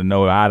been able to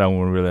know. I don't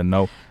really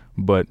know.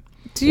 But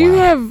do you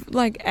have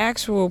like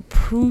actual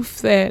proof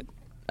that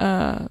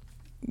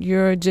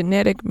your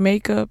genetic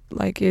makeup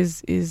like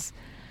is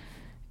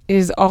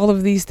all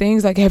of these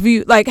things? Like, have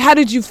you, like, how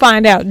did you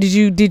find out? Did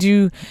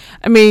you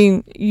I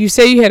mean, you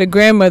say you had a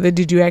grandmother.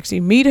 Did you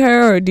actually meet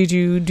her, or did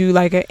you do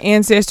like an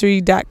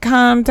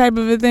ancestry.com type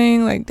of a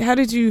thing? Like, how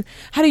do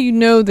you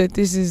know that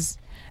this is?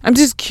 I'm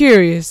just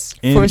curious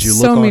for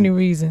so many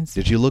reasons.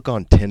 Did you look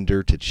on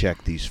Tinder to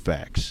check these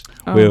facts?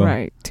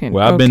 Right, Tinder.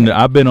 Well,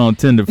 I've been on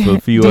Tinder for a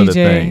few other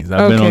things.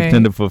 I've been on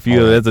Tinder for a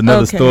few. That's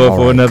another story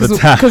for another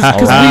time.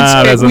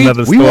 That's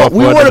another story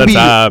for another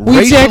time.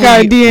 We check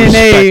our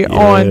DNA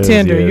on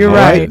Tinder. Yes, you're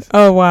right.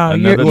 Oh wow,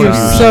 you're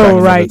so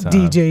right,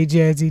 DJ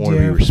Jazzy Jeff. Want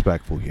to be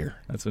respectful here.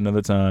 That's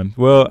another time.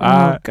 Well,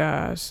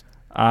 gosh.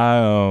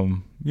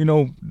 You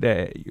know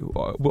that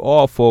we're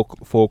all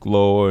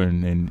folklore,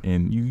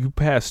 and you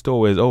pass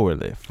stories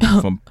orally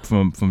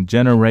from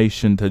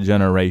generation to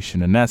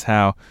generation, and that's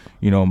how,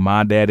 you know,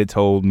 my daddy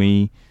told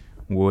me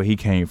where he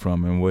came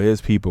from and where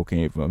his people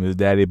came from. His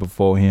daddy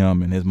before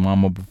him, and his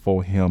mama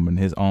before him, and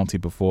his auntie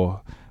before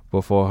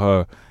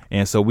her,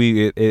 and so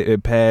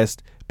it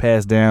passed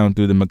down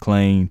through the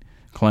McLean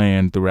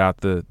clan throughout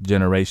the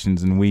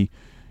generations, and we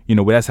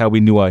that's how we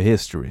knew our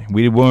history.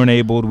 We weren't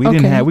able. We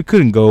didn't have. We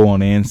couldn't go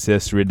on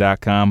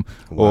Ancestry.com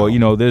or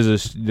there's a.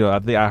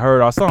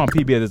 I saw on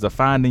PBS there's a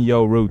Finding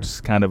Your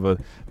Roots kind of a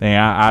thing.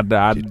 I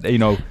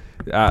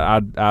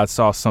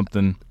saw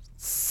something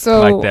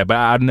like that, but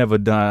I've never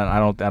done.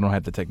 I don't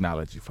have the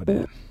technology for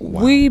that.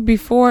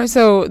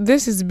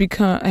 This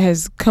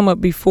has come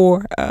up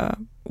before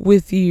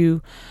with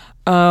you.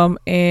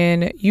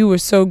 And you were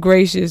so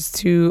gracious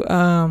to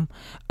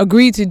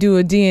agree to do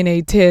a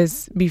DNA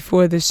test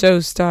before the show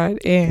started,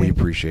 and we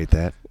appreciate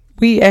that.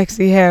 We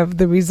actually have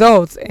the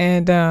results,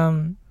 and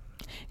do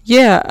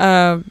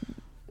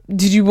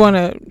you want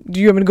me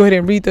to go ahead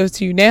and read those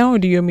to you now, or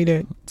do you want me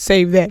to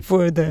save that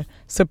for the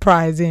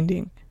surprise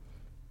ending?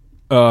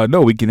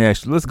 No, we can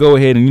actually. Let's go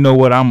ahead and you know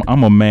what? I'm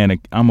a man.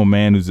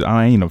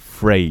 I ain't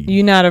afraid.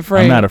 You're not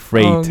afraid. I'm not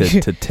afraid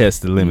to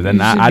test the limits, and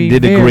I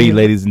did agree,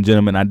 ladies and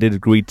gentlemen. I did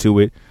agree to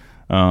it.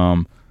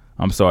 I'm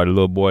sorry, the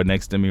little boy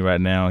next to me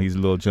right now. He's a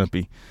little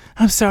jumpy.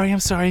 I'm sorry,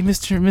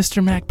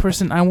 Mr. Mac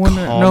person. I want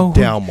to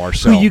know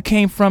Marcel. who you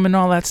came from and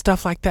all that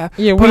stuff like that.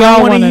 Yeah, but I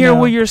want to hear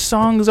what your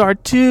songs are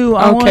too.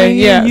 I want to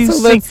hear you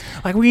sing.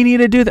 Like we need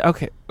to do that.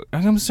 Okay.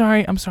 I'm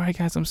sorry,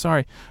 guys. I'm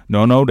sorry.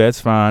 No, that's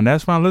fine.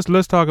 That's fine.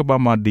 Let's talk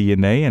about my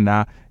DNA. And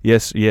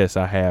yes,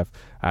 I have.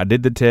 I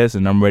did the test,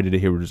 and I'm ready to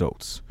hear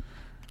results.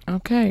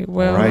 Okay.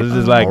 Well, this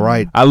is like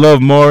I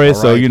love Maury,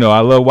 so I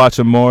love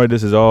watching Maury.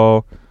 This is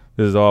all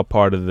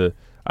part of the.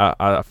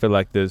 I feel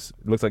like this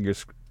looks like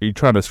you're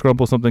trying to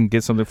scrumple something,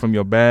 get something from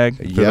your bag.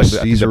 Yes,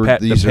 these are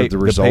the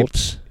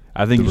results.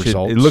 I think you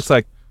should. It looks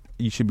like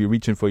you should be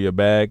reaching for your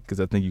bag because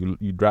I think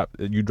you dropped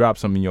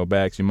something in your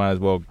bag, so you might as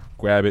well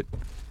grab it.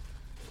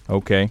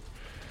 Okay.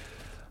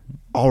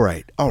 All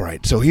right.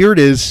 So here it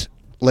is,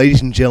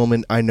 ladies and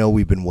gentlemen. I know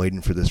we've been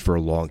waiting for this for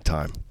a long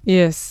time.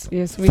 Yes,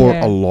 we for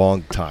have. a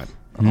long time.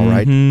 All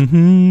right.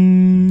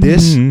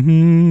 This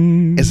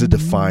is a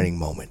defining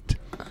moment.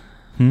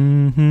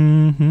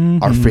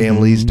 Our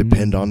families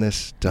depend on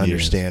this to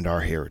understand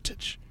our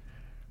heritage.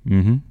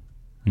 Heck,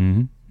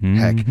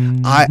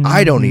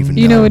 I don't even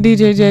know. You know what,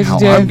 DJ Jazzy how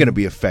Jeff? I'm going to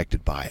be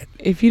affected by it.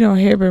 If you don't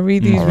hear and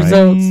read these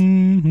results.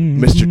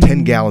 Mr.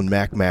 10-Gallon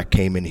Mac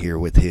came in here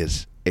with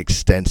his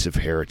extensive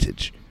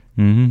heritage.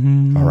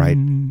 All right,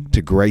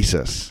 to grace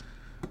us.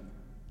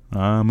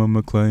 I'm a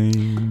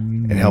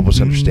McLean. And help us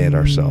understand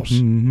ourselves.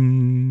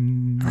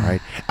 All right.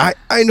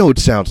 I know it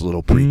sounds a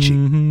little preachy.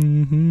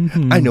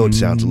 I know it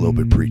sounds a little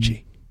bit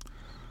preachy.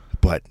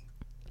 But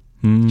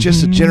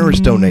just a generous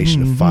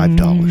donation of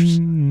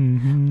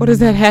 $5. What does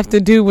that have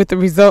to do with the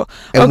result?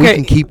 And we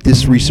can keep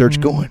this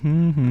research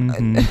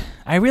going.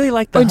 I really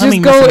like the just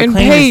humming go Mr. and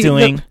McLean pay is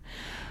doing.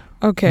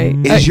 Okay.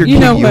 Is your you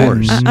kid know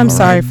yours? What? I'm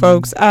sorry,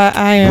 folks.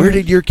 I am. Where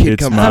did your kid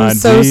come from? I'm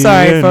so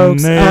sorry,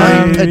 folks.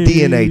 Find a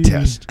DNA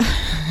test.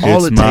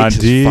 All it takes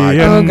is $5.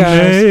 Oh,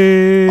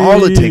 gosh.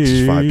 All it takes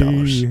is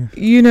 $5.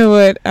 You know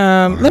what?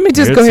 Let me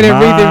just go ahead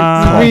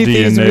and read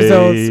these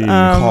results.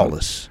 Call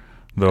us.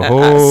 The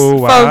whole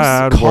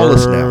wide call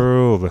us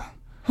world. now.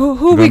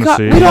 Who we call?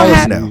 We don't call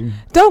have. us now.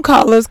 Don't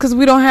call us because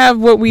we don't have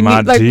what we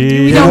need. Like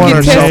we You don't want get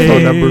our cell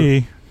phone tested.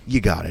 number? You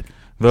got it.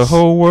 The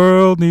whole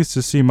world needs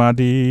to see my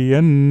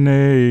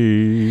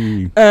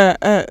DNA.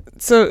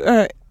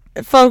 So,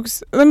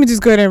 folks, let me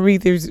just go ahead and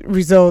read these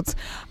results.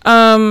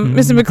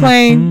 Mr.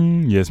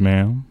 McLean. Yes,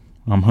 ma'am.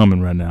 I'm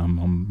humming right now.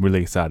 I'm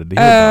really excited to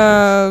hear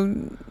about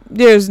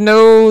this.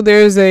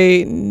 There's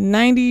a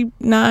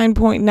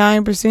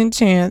 99.9%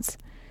 chance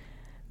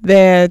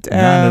that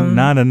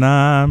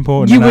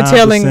 99.9% you were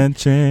telling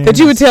chance. That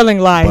you were telling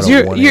lies.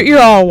 You're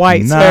all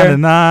white, sir.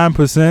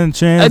 99%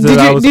 chance did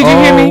that you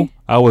hear me?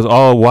 I was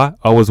all what?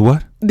 I was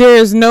what?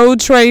 There's no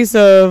trace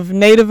of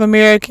Native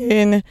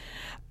American,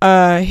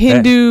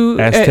 Hindu,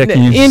 Aztecian,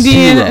 Indian.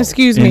 zero.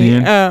 Excuse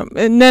Indian.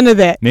 me. None of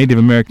that. Native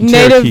American,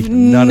 Cherokee.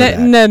 None of that.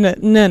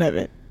 None of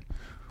it.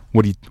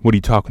 What are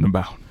you talking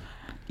about?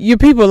 Your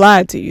people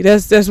lied to you.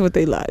 That's what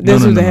they lied.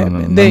 That's what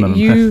happened.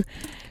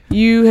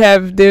 You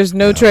have. There's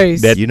no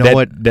trace. You know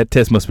what? That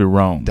test must be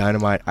wrong.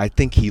 Dynamite, I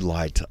think he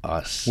lied to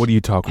us. What are you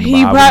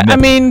talking about? I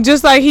mean,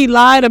 just like he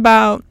lied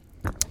about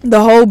the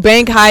whole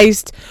bank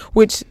heist,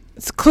 which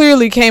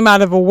clearly came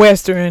out of a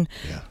Western.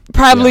 Yeah.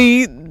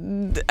 Probably,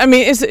 I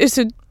mean, it's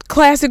a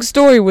classic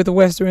story with a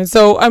Western.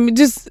 So, I mean,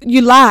 just,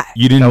 you lie.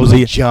 You didn't That was a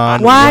believe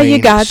John Why Wayne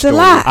you got story. to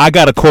lie? I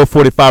got a Colt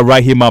 45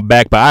 right here in my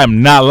back, but I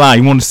am not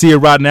lying. You want to see it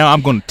right now?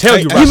 I'm going to tell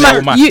you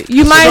right now.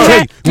 You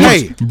might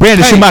have.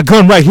 Brandishing my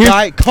gun right here.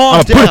 Guy, calm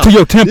I'm going to put it to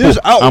your temple.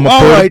 I'm going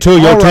to put it to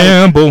your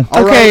temple.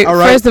 Okay,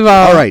 first of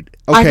all, all right.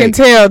 Okay. I can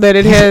tell that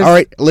it has. All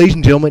right, ladies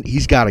and gentlemen,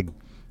 he's got a.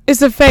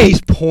 It's a fake.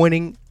 He's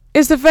pointing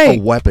It's a a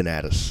fake. weapon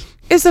at us.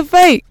 It's a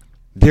fake.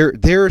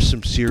 There are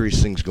some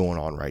serious things going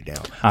on right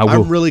now.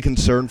 I'm really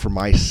concerned for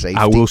my safety.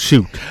 I will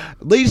shoot.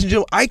 Ladies and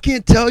gentlemen, I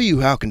can't tell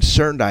you how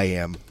concerned I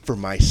am for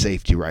my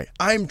safety right.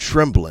 I'm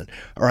trembling.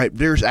 All right,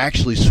 there's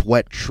actually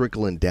sweat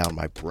trickling down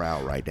my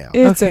brow right now.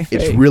 It's a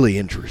fake. It's really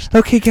interesting.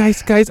 Okay,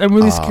 guys, I'm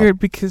really scared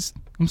because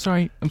I'm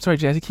sorry,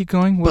 Jazzy. Keep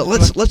going. But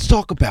let's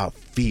talk about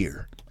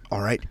fear.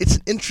 All right, it's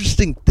an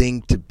interesting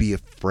thing to be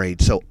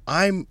afraid. So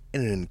I'm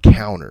in an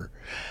encounter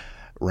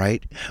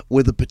right,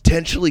 with a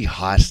potentially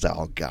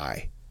hostile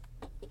guy.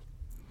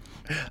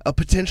 A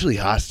potentially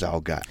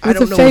hostile guy. I With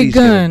don't a know what fake he's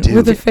gonna gun. do.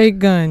 With a fake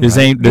gun. This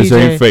ain't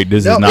DJ. fake.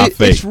 This No, is not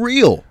fake. It's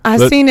real. I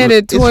Let- seen it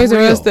at it's Toys R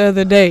Us real. the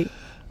other day.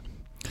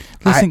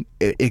 Listen,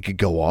 It could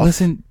go off.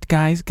 listen,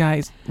 guys,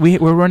 we're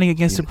running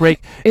against a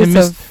break. It's and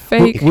a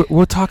fake.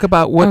 We'll talk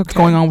about what's Okay.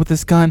 going on with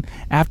this gun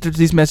after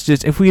these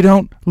messages. If we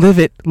don't live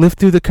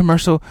through the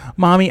commercial.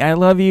 Mommy, I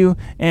love you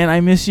and I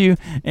miss you.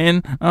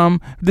 And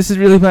this is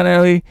really about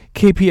LA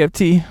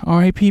KPFT.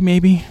 R.I.P.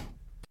 maybe.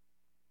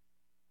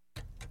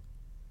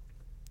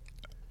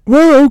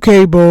 Well,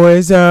 okay,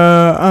 boys.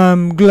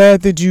 I'm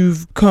glad that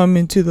you've come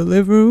into the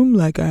living room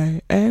like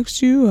I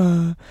asked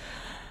you.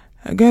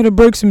 I gotta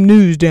break some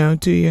news down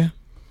to you.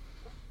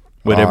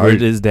 Whatever Alright.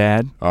 it is,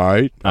 Dad. All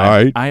right.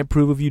 I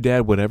approve of you,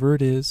 Dad. Whatever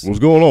it is. What's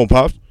going on,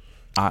 Pops?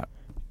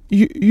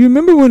 You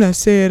remember when I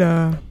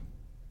said,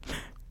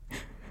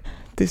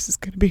 this is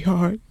gonna be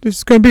hard. This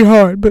is gonna be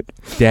hard, but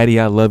Daddy,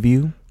 I love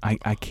you.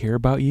 I care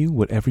about you.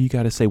 Whatever you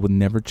got to say will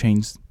never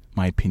change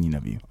my opinion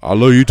of you. I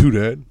love you too,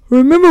 Dad.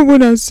 remember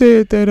when I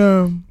said that,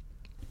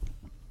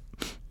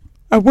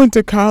 I went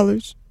to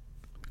college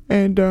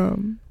and,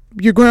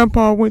 your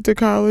grandpa went to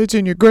college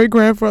and your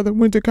great-grandfather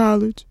went to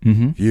college?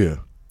 Mm-hmm. Yeah.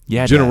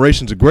 Yeah, Dad.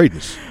 Generations of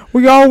greatness.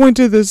 We all went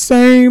to the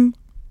same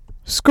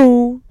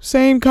school,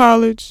 same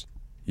college,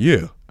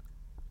 Yeah.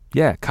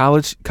 Yeah,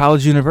 college,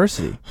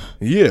 university.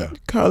 Yeah.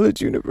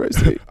 college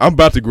university. I'm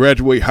about to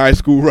graduate high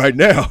school right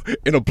now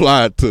and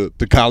apply to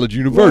college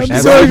university.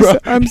 I'm That's so, right.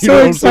 I'm You so know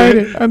what I'm saying?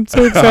 excited. I'm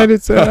so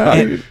excited,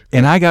 sir.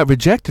 And I got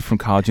rejected from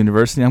college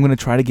university. I'm going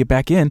to try to get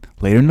back in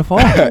later in the fall.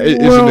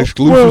 It's Well, an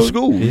exclusive well,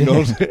 school. You know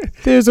what I'm saying?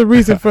 There's a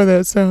reason for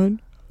that,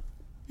 son.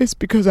 It's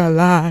because I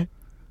lied.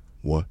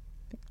 What?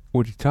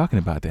 What are you talking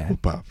about, Dad?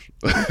 What,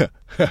 Pops?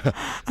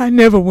 I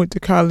never went to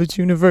college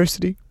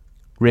university.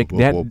 Rick,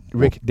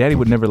 Daddy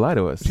would never lie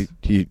to us.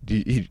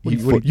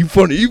 You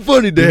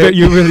funny, Dad.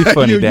 You're really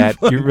funny, Dad.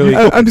 You're really.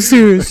 I'm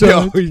serious,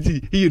 Yo, son.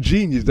 he a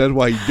genius. That's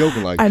why he's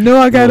joking like. I know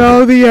I got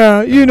all the,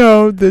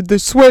 the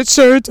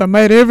sweatshirts. I'm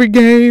at every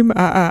game.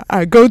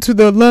 I go to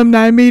the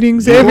alumni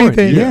meetings, You're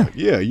everything. Yeah.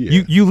 Yeah.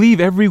 You leave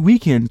every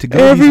weekend to go.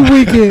 Every these-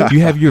 weekend.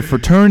 You have your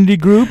fraternity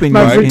group and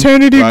My you-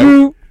 fraternity right.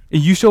 group.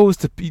 and you show us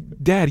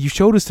Dad. You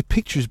showed us the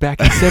pictures back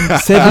in I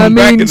 70.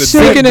 Back in mean, the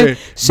shaking day, a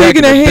shaking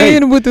a back in the day.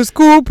 hand with the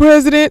school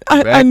president.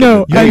 Back I in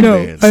know, the I day, know,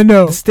 man. I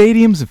know. The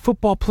stadiums and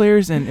football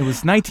players, and it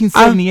was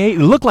 1978. It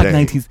looked like Dang.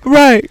 19.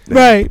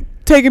 Right.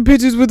 Taking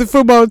pictures with the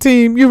football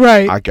team. You're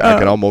right. I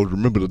can almost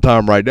remember the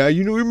time right now.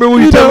 You remember when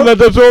You you telling know- us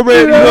that story,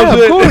 man? Yeah,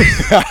 You know what of I'm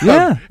saying?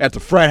 Yeah. At the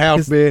frat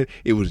house, man,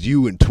 it was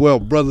you and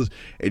 12 brothers,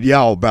 and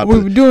y'all about We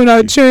to. were doing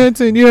our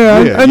chants, and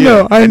I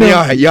know. And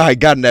y'all had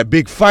gotten that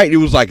big fight. It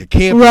was like a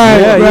camp.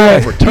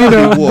 Right.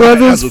 Fraternity war.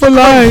 Brothers That for was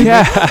life.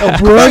 Yeah.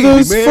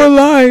 Brothers crazy, for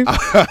man.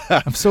 life.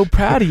 I'm so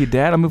proud of you,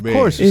 Dad. Of Man.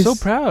 course, you're so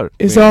It's- proud.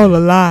 It's Man. all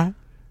a lie.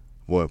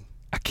 What?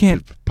 I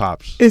can't.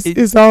 Pops.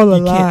 It's all a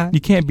You lie. can't.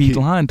 You can't be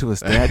lying to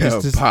us, Dad.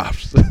 Just,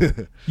 Pops.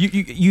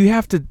 you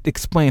have to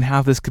explain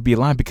how this could be a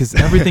lie because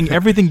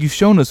everything you've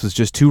shown us was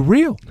just too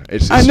real.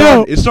 I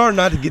know. It's starting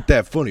not to get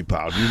that funny,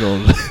 Pops. You know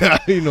what I'm saying?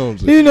 You know what I'm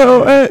saying? You know,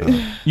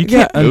 You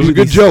Yeah. can't. It was undo a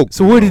good these- joke.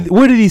 So where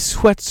did these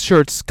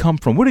sweatshirts come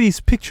from? Where do these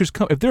pictures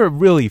come? If they're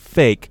really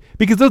fake,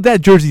 because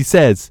that jersey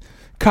says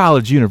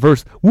college,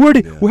 university.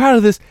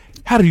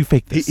 How do you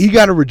fake this? He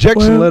got a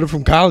rejection Well, letter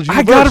from college I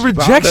university. got a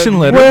Pops. rejection That-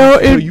 letter. well,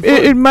 so you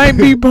it might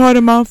be part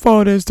of my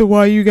fault as to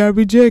why you got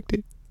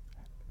rejected.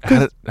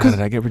 how did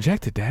I get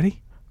rejected,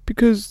 Daddy?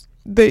 Because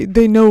they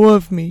know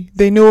of me.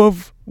 They know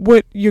of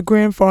what your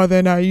grandfather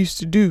and I used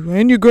to do,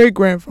 and your great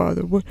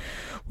grandfather.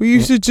 We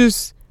used to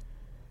just,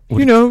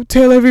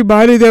 tell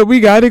everybody that we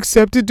got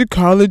accepted to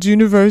college,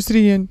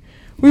 university, and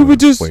we would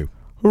just Wait.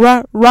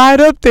 ride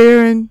up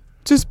there and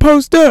just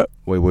post up.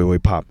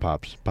 Wait,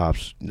 Pops.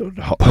 No,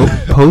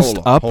 Post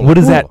up? What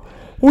is that?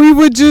 We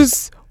would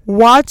just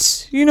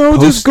watch,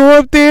 just go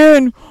up there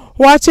and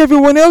watch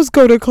everyone else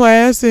go to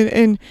class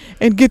and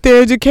get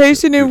their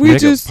education, and we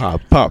Rick, just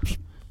Pops.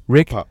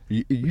 Rick, Pop,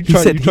 you He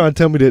trying said you trying to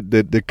tell me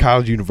that the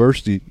college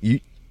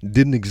university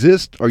didn't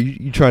exist, or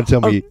you trying to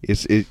tell me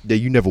that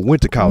you never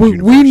went to college we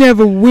university?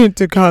 never went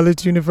to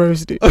college,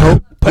 university.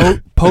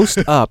 post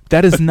up.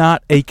 That is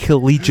not a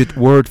collegiate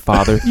word,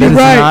 Father. That You're is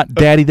right. not,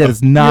 Daddy. That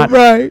is not. You're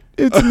right.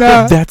 It's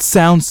not. That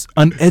sounds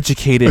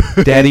uneducated,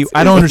 Daddy.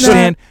 I don't it's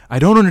understand. I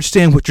don't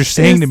understand what you're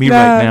saying to It's me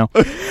right not.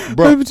 now.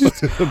 Bro, We would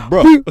just-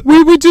 bro.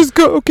 we would just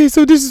go. Okay,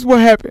 so this is what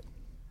happened.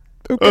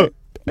 Okay,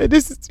 and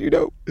this is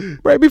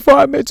right before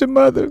I met your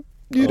mother.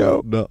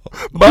 No.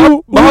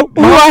 Who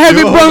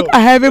I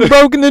haven't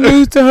broken the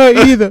news to her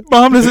either.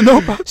 Mom doesn't know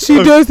about.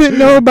 She doesn't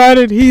know about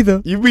it either.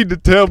 You mean to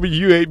tell me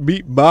you ain't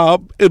meet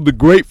Mom in the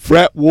Great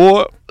Frat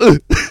War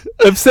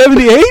Of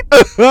 78,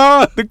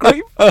 the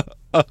great.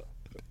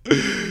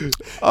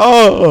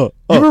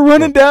 You were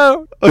running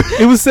down.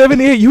 It was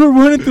 78. You were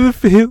running through the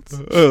fields.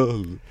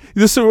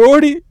 The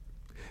sorority,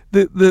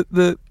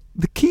 the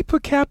the Keeper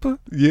Kappa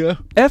Yeah.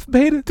 F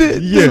Beta.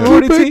 Yeah.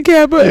 Keeper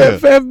Kappa Yeah.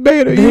 FF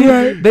Beta. You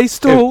right? They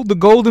stole the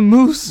golden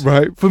moose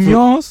Right. from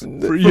y'all's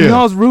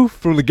roof.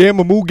 From the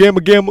Gamma Moo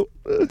Gamma Gamma.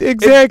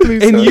 Exactly.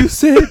 And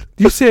son.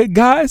 you said,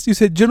 guys, you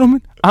said,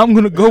 gentlemen, I'm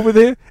gonna go over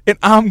there and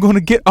I'm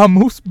gonna get our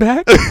moose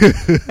back.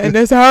 And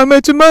that's how I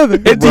met your mother.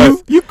 And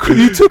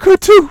you took her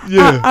too.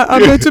 Yeah. I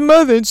met your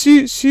mother, and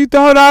she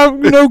thought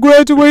I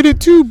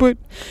graduated too. But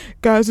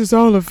guys, it's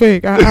all a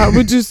fake. I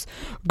would just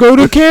go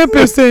to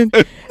campus and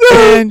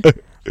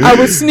I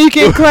would sneak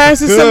in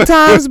classes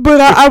sometimes,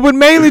 but I would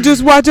mainly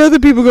just watch other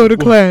people go to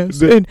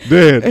class. And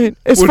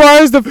as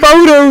far as the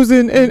photos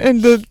and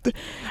the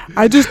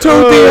I just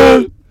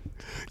told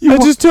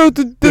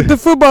the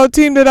football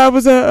team that I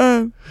was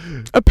a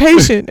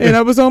patient and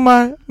I was on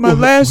my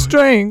last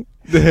string.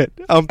 Dad,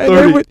 I'm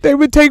And 30. they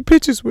would take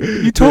pictures with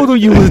me. You told them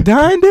you was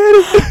dying,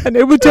 Daddy? And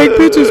they would take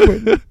pictures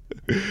with me.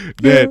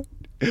 Dad,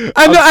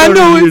 I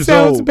know it years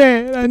sounds old.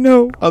 bad. I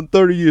know. I'm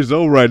 30 years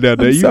old right now,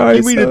 Dad. sorry,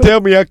 You mean to son.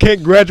 tell me I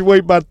can't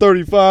graduate by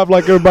 35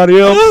 like everybody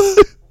else?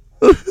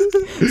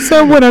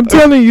 So what I'm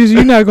telling you is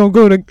you're not gonna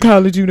go to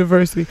college,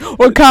 university,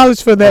 or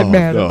college for that Oh,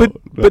 matter. no.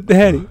 But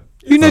Daddy,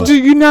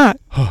 You're not.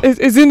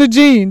 It's in the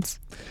genes.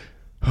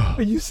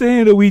 are you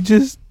saying that we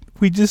just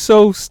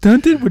so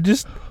stunted?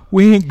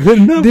 We ain't good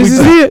enough. This is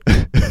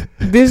it.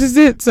 This is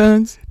it,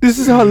 sons. This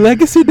is our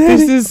legacy,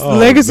 Daddy. This is Oh,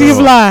 legacy of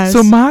no. lies.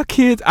 So my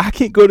kids, I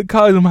can't go to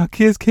college, and my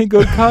kids can't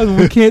go to college. And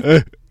we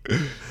can't.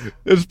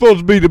 It's supposed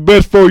to be the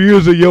best 4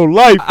 years of your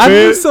life, I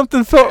man. knew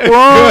something felt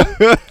wrong.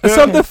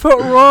 Something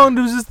felt wrong.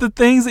 It was just the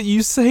things that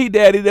you say,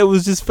 Daddy, that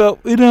was just felt.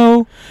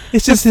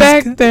 It's the just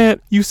fact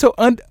that you so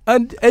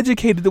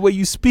uneducated the way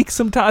you speak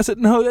sometimes. I said,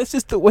 no, that's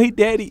just the way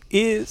Daddy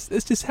is.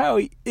 That's just how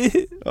he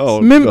is. Oh,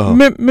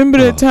 remember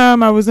that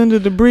time I was under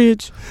the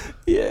bridge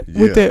Yeah.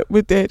 yeah.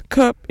 with that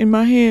cup in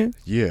my hand.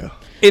 Yeah.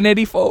 In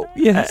 84.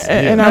 Yes.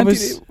 And I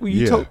was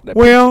Yeah.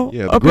 well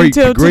Yeah, up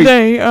until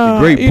today. The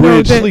great you know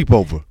bridge that,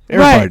 sleepover.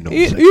 Right. Everybody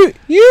knows that.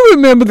 You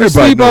remember the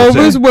Everybody knows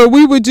sleepovers that. where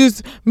we would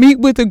just meet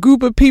with a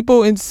group of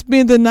people and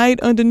spend the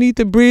night underneath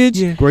the bridge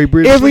Yeah. Great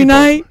bridge every sleepover.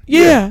 night?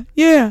 Yeah.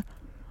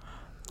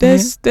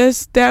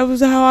 That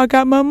was how I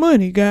got my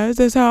money, guys.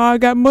 That's how I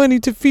got money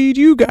to feed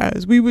you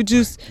guys. We would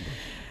just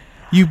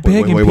You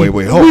begging Wait.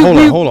 people.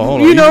 Hold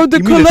on. You know, the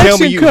you mean to tell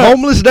me collection you cup.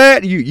 homeless,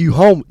 Dad? You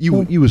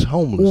was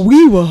homeless.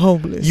 we were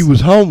homeless. You was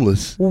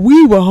homeless.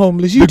 We were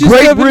homeless. You The just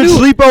Great never Bridge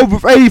knew. sleepover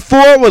of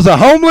 '84 was a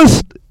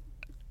homeless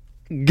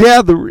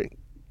gathering.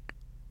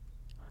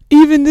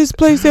 Even this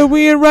place that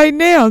we're in right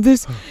now,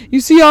 you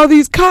see all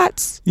these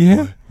cots.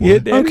 Yeah. Yeah,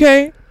 Daddy.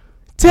 Okay,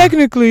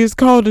 technically it's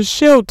called a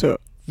shelter.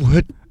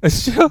 What? A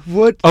show.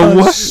 What? A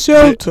what?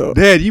 Shelter.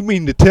 Dad, you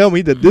mean to tell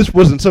me that this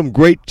wasn't some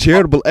great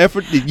charitable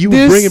effort that you were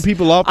This- bringing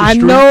people off the I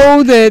street?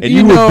 know that And you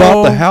you know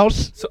bought the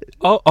house? So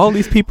all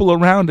these people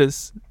around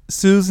us,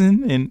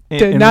 Susan and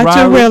they're and not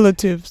your Riley,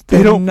 relatives. they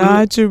They're don't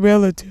not your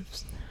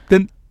relatives.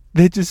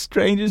 they're just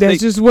strangers. That's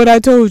just what I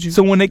told you.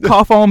 So when they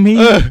cough on me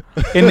and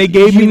they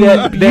gave me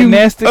that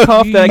nasty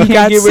cough that I You can't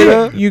got get sick. rid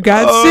of, You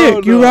got Oh,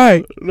 sick. You're no.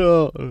 right.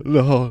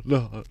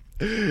 No.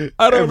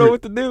 I don't know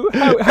what to do.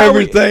 How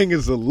Everything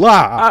is a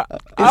lie.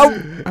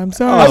 I'm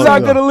sorry. I'm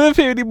not no. gonna live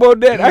here anymore,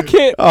 Dad. I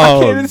can't.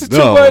 Oh, I can't. This is no.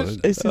 too much.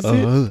 This is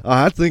it.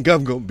 I think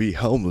I'm going to be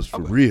homeless for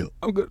real.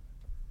 I'm good.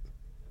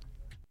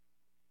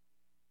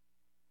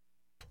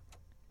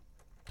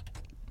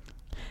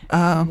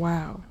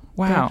 Wow.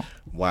 Wow.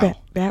 Wow.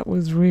 That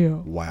was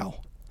real. Wow.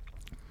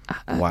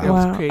 That Wow.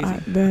 was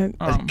crazy.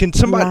 Can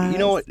somebody, you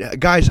know what,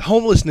 guys,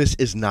 homelessness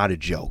is not a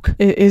joke.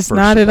 It's First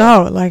not of at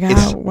all, all. Like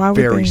it's why would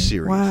very they?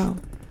 serious. Wow.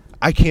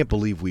 I can't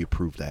believe we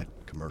approved that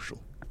commercial.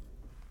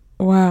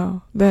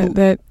 Wow.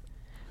 That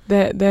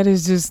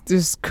is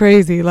just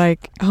crazy.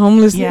 Like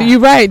homeless. Yeah. You're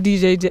right,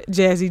 DJ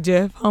Jazzy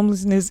Jeff.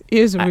 Homelessness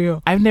is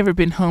real. I've never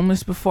been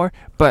homeless before,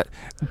 but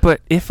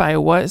if I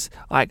was,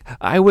 like,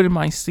 I wouldn't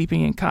mind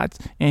sleeping in cots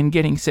and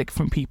getting sick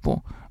from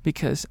people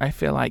because I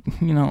feel like,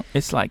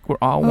 it's like we're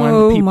all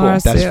one people.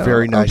 Marcel. That's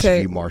very nice Okay.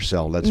 of you,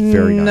 Marcel. That's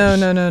very nice.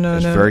 No.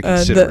 That's no. very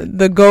considerate.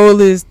 The goal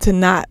is to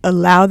not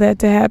allow that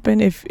to happen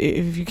if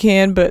you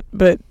can, but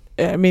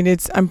I mean,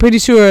 I'm pretty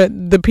sure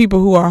the people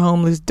who are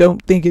homeless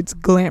don't think it's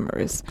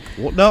glamorous.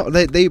 Well, no,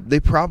 they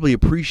probably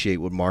appreciate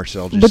what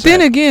Marcel just But said.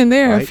 then again,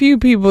 there are a right? few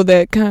people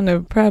that kind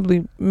of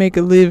probably make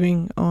a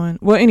living on.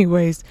 Well,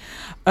 anyways,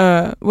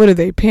 what are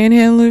they?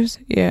 Panhandlers?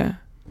 Yeah.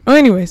 Oh,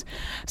 anyways,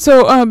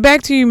 so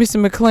back to you, Mr.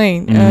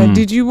 McLean. Mhm.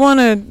 Did you want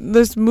to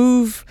let's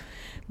move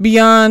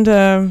beyond?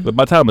 But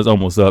my time is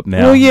almost up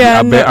now. Well, yeah,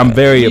 I'm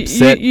very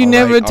upset. You All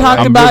never right, all talked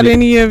right. about I'm really-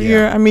 any of yeah.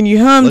 your. I mean,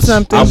 you hummed Let's-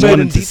 something, I but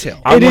wanted it to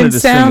detail. I wanted didn't to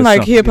sound sing like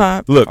something. hip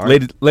hop. Look, All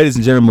right. ladies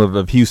and gentlemen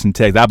of Houston,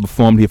 Texas, I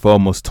performed here for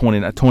almost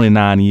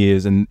 29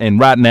 years, and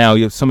right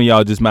now, some of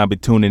y'all just might be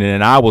tuning in,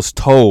 and I was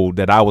told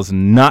that I was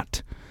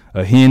not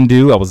a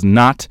Hindu, I was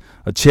not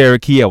a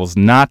Cherokee, I was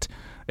not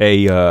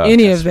a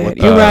Any of that's that. what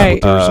You're the- right.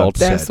 what the results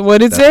That's said.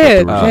 what it That's what the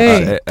said. results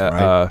Hey. said.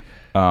 Right.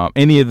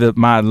 any of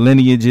my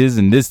lineages,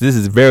 and this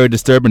is very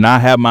disturbing. I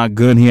have my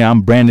gun here.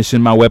 I'm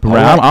brandishing my weapon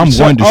around. I'm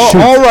going to shoot.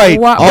 All right.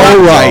 Why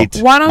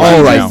don't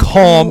you just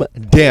calm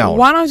down.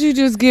 Why don't you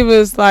just give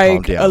us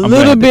like a I'm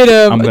little bit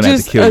I'm of gonna have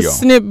to just kill a y'all.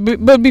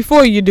 snippet? But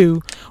before you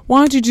do, why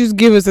don't you just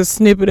give us a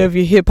snippet of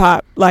your hip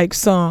hop like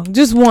song?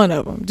 Just one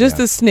of them, just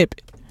a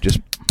snippet. Just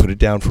put it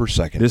down for a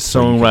second. This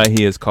song right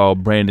here is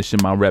called "Brandishing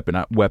My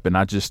Weapon."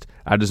 I just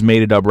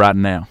made it up right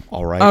now.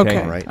 All right.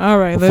 Okay. All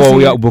right.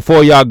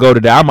 Before y'all go to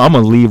that, I'm gonna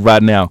leave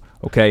right now.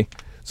 Okay.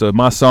 So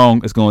my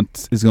song is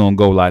gonna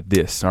go like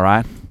this. All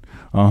right.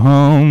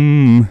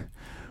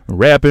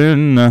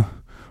 Rapping.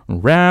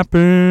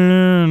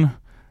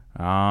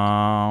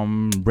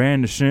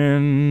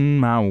 Brandishing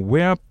my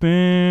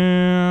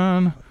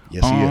weapon.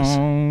 Yes, he is.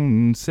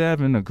 On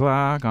 7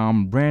 o'clock,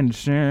 I'm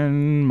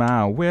brandishing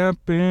my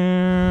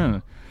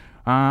weapon.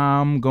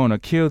 I'm gonna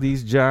kill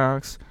these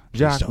jocks.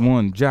 Jock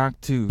 1, Jock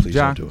 2, Please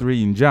Jock don't do it.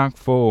 3, and Jock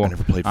 4. I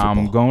never played football.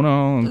 I'm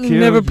gonna kill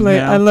Never you play.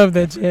 now. I love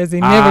that, Jazzy.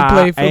 Never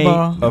play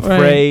football. I ain't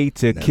afraid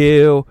to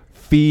kill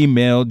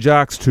female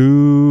jocks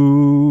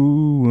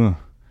too.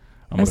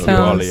 I'm That gonna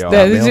kill all of sounds- y'all.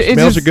 that-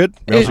 Males are good.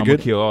 Males I'm are gonna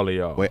good. kill all of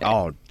y'all. Wait.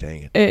 Oh,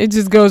 dang it. It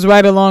just goes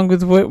right along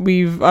with what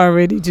we've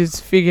already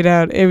just figured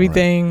out.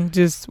 Everything,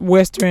 just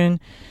Western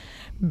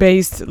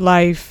based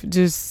life,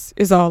 just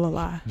is all a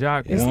lie.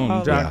 Jock It's 1,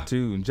 all- Jock Yeah.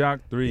 2, and Jock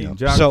 3, Yeah. and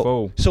Jock so,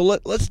 4. So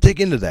let's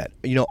dig into that.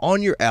 You know,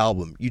 on your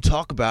album, you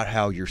talk about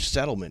how your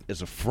settlement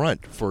is a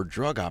front for a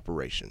drug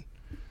operation.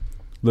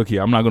 Look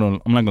here, I'm not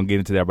gonna get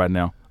into that right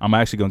now. I'm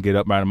actually gonna get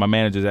up right now. My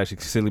manager's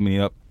actually sealing me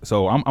up,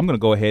 so I'm gonna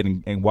go ahead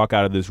and walk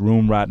out of this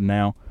room right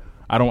now.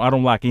 I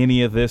don't like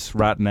any of this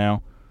right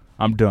now.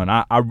 I'm done.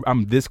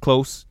 I'm this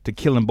close to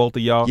killing both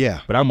of y'all. Yeah.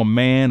 But I'm a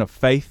man of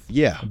faith.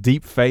 Yeah.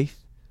 Deep faith.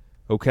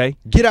 Okay.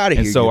 Get out of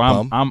And here, so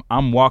you bum.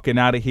 I'm walking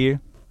out of here,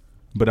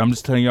 but I'm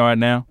just telling y'all right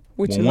now.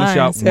 With your once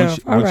lying self.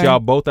 All once right. y'all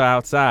both are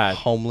outside,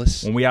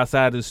 Homeless. when we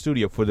outside of the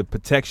studio for the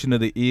protection of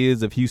the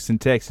ears of Houston,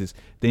 Texas,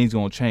 things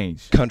gonna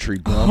change. Country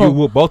bum. You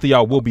will, both of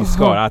y'all will be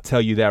scarred. I'll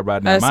tell you that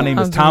right now. That My name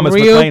is sounds Thomas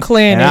real McLean.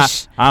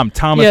 clannish. And I'm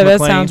Thomas Yeah, that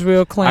McLean. sounds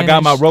real I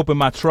got my clannish. rope in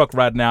my truck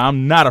right now.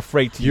 I'm not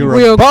afraid to use a it.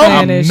 Real I'm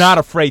clannish. not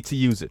afraid to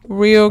use it.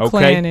 Real Okay?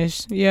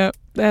 clannish. Yep.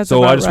 That's So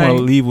about I just right. want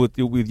to leave with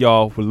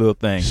y'all for a little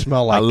thing.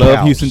 Smell like I love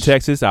cows. Houston,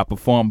 Texas. I be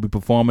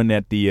performing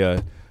at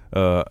the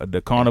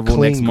carnival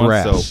Clean next month.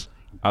 grass. So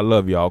I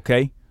love y'all.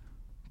 Okay,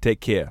 take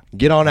care.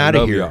 Get on I out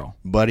of love here, y'all.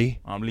 buddy.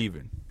 I'm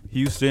leaving.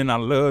 Houston, I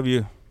love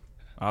you.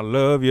 I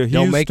love you,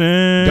 Don't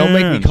Houston.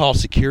 make me call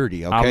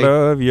security, I okay?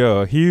 love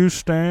you,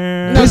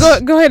 Houston. No,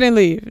 go ahead and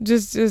leave.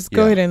 Just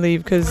go Yeah. ahead and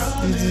leave because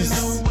you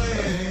just.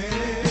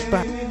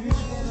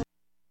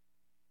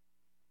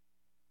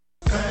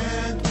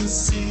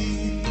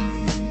 Fantasy.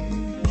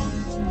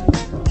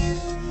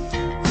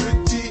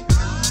 Pretty.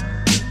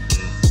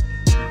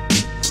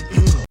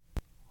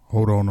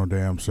 Hold on a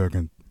damn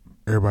second.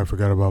 Everybody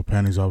forgot about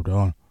Panties Off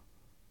Dawn.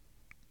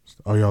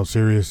 Are y'all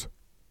serious?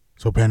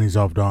 So Panties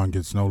Off Dawn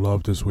gets no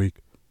love this week?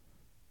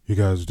 You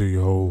guys do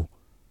your whole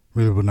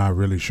really but not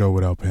really show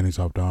without Panties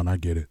Off Dawn. I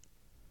get it.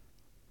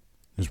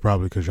 It's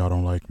probably because y'all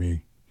don't like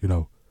me. You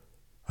know,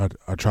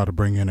 I try to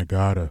bring in a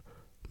guy to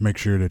make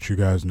sure that you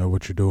guys know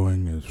what you're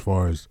doing as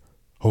far as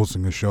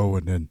hosting a show,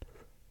 and then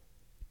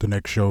the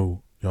next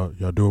show y'all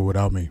do it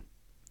without me.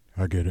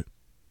 I get it.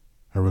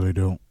 I really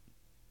do.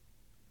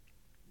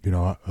 You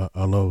know,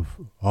 I love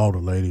all the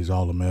ladies,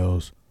 all the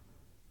males.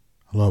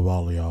 I love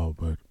all of y'all,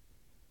 but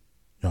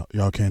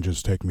y'all can't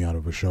just take me out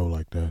of a show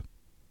like that.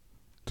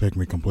 Take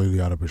me completely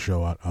out of a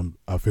show.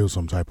 I feel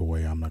some type of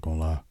way. I'm not gonna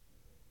lie.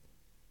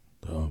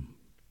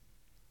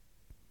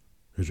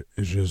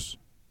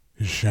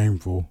 It's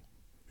shameful.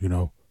 You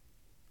know,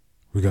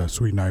 we got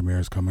Sweet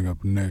Nightmares coming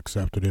up next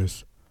after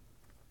this,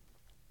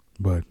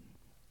 but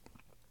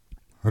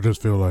I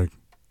just feel like,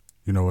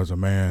 you know, as a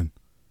man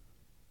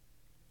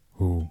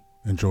who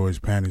enjoys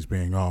panties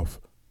being off,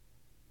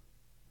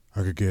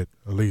 I could get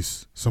at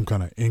least some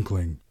kind of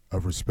inkling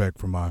of respect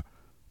from my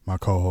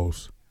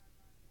co-host.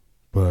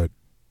 But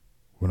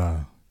when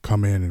I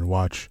come in and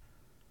watch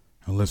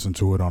and listen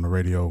to it on the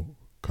radio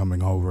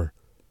coming over,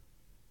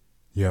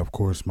 yeah, of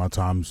course my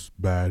time's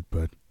bad,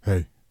 but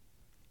hey,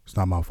 it's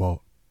not my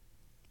fault.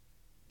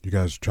 You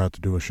guys tried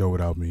to do a show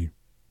without me.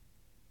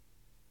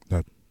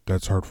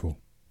 That's hurtful.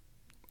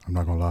 I'm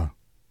not gonna lie.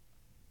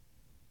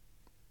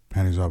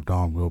 Panties Off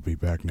Dawn will be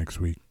back next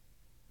week.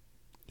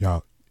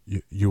 Y'all,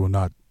 you will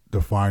not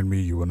define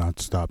me. You will not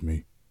stop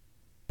me.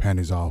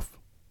 Panties off.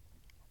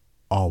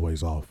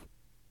 Always off.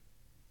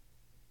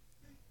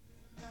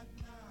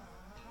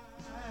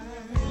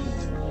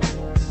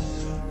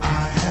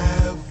 I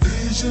have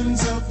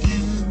visions of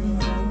you.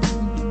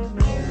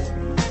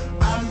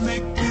 I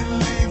make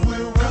believe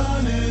we're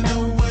running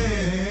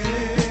away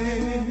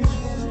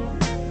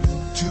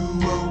to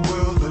a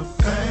world of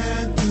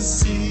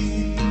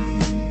fantasy.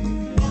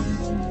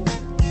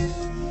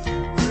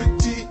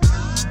 Pretty.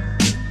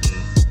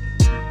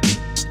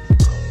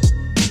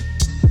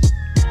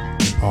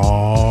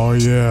 Oh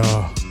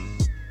yeah.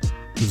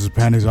 This is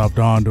Panties Off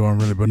Dawn doing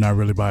really but not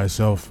really by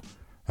itself.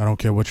 I don't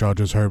care what y'all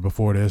just heard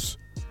before this.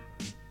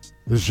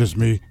 This is just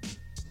me.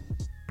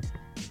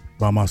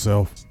 By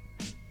myself.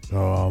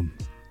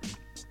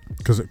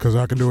 Cause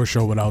I can do a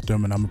show without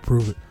them, and I'm gonna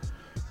prove it.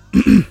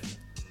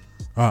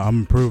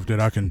 I'm gonna prove that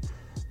I can.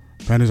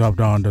 Panties Off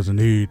Dawn doesn't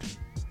need,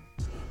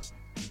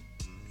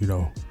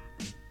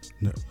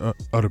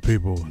 other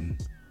people, and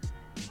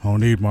I don't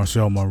need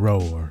Marcel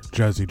Monroe or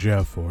Jazzy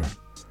Jeff or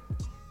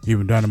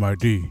even Dynamite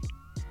D.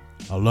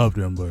 I love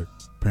them, but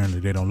apparently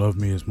they don't love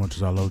me as much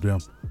as I love them.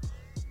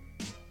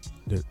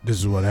 This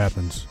is what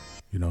happens,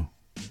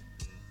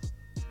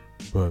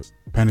 But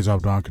Panties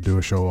Off Dawn could do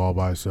a show all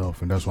by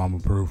itself, and that's what I'm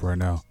gonna prove right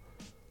now.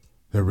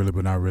 That really,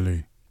 but not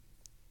really.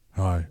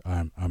 Hi,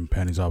 I'm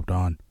Panties Off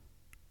Dawn,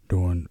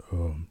 doing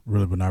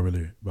really, but not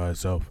really by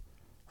itself.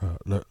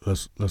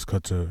 Let's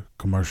cut to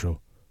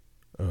commercial,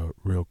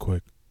 real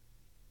quick.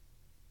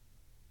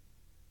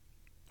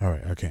 All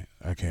right, I can't.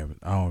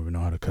 I don't even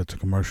know how to cut to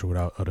commercial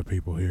without other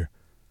people here.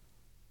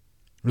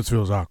 This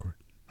feels awkward.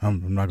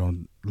 I'm not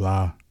gonna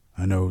lie.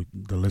 I know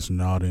the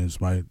listening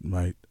audience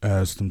might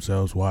ask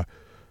themselves why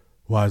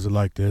is it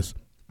like this?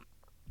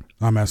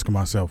 I'm asking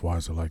myself, why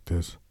is it like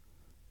this?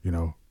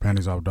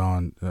 Panties Off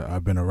Dawn,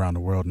 I've been around the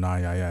world now,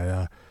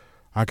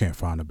 I can't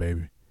find a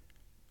baby.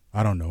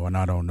 I don't know, and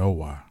I don't know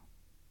why.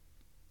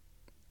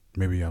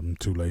 Maybe I'm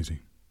too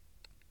lazy.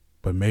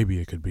 But maybe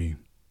it could be,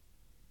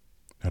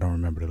 I don't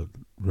remember the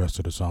rest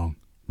of the song,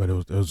 but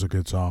it was a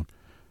good song.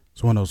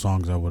 It's one of those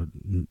songs I would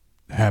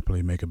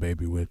happily make a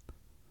baby with.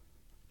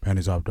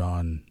 Panties Off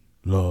Dawn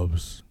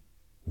loves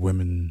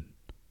women,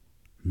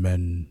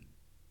 men,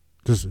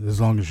 just as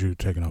long as you're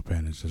taking off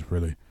panties. It's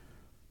really,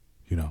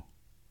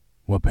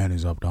 what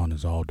Panties Off Dawn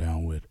is all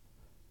down with.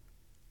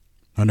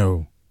 I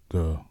know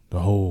the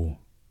whole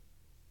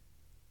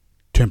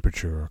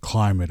temperature or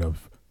climate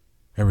of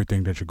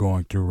everything that you're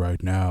going through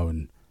right now,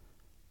 and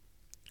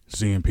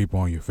seeing people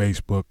on your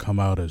Facebook come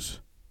out as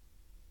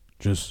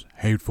just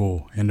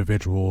hateful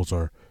individuals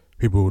or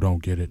people who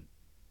don't get it.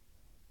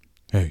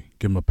 Hey,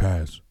 give them a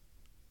pass.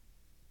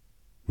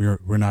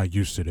 We're not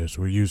used to this.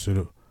 We're used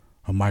to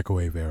a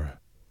microwave era,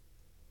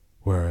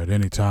 where at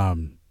any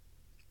time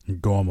you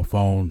go on my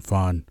phone,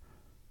 find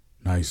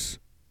nice,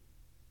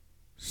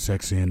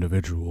 sexy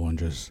individual and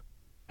just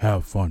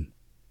have fun.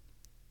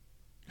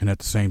 And at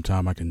the same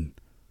time, I can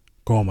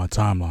go on my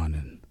timeline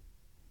and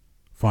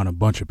find a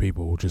bunch of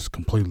people who just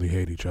completely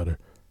hate each other.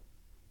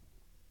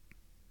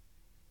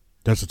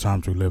 That's the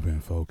times we live in,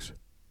 folks.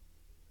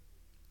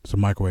 It's a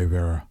microwave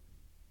era.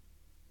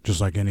 Just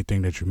like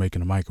anything that you make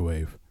in a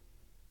microwave.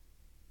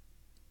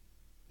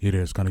 Either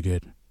it's going to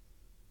get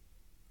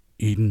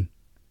eaten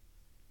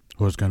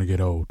or it's going to get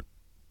old.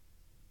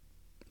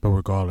 But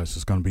regardless,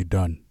 it's going to be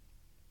done.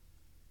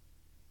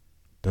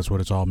 That's what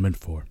it's all meant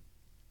for.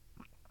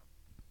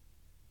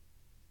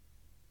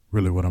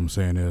 Really what I'm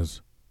saying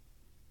is,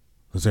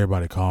 let's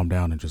everybody calm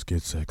down and just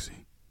get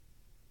sexy.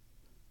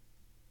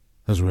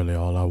 That's really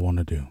all I want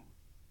to do.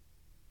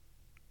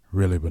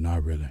 Really, but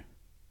not really.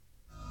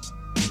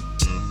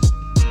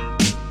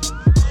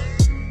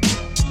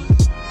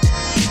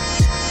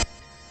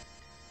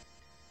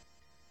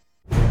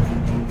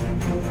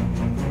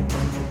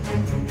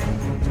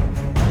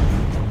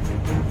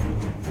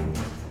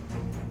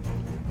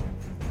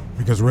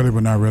 Because really,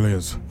 but not really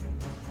is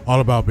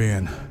all about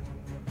being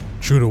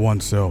true to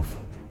oneself.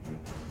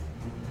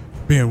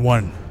 Being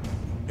one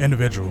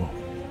individual.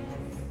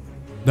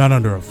 Not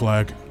under a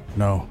flag,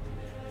 no.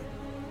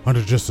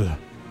 Under just a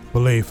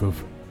belief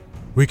of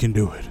we can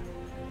do it.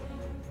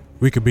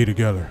 We can be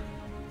together.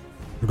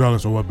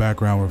 Regardless of what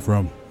background we're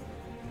from.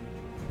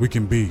 We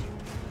can be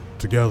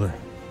together.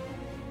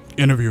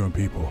 Interviewing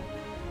people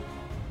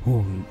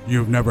who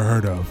you've never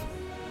heard of.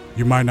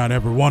 You might not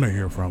ever want to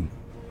hear from.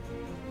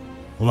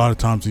 A lot of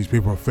times these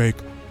people are fake.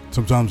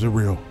 Sometimes they're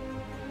real.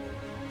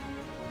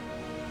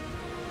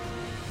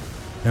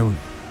 And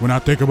when I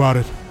think about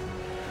it,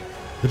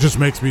 it just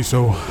makes me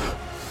so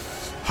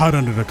hot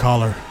under the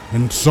collar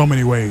in so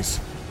many ways.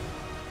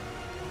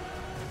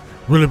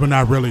 Really, but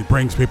not really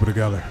brings people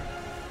together.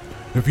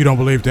 If you don't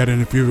believe that,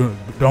 and if you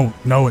don't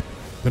know it,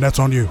 then that's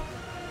on you.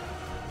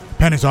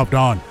 Panties Off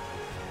Dawn,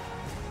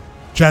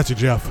 Jazzy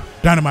Jeff,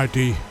 Dynamite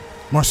D,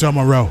 Marcel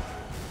Monroe.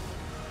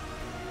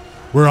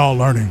 We're all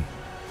learning.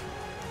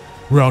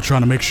 We're all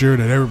trying to make sure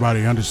that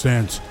everybody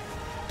understands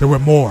that we're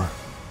more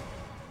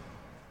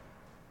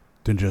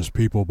than just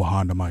people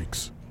behind the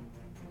mics.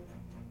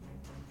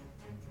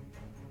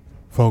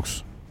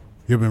 Folks,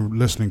 you've been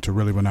listening to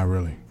Really But Not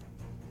Really.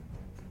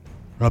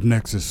 Up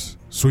next is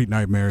Sweet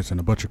Nightmares and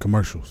a bunch of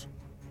commercials.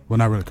 Well,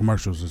 not really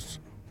commercials, it's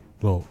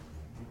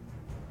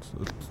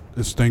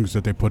it's things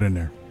that they put in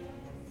there.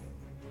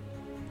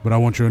 But I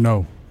want you to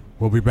know,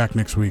 we'll be back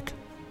next week.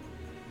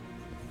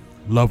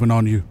 Loving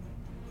on you.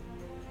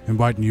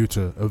 Inviting you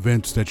to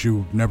events that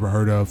you've never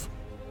heard of.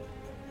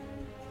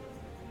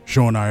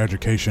 Showing our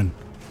education.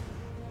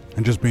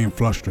 And just being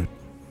flustered.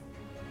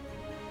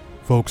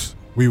 Folks,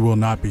 we will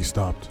not be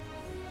stopped.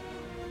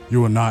 You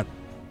will not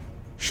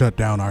shut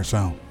down our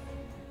sound.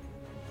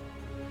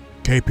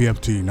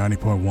 KPFT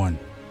 90.1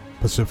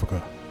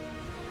 Pacifica.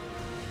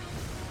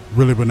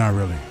 Really, but not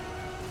really.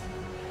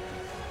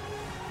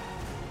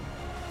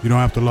 You don't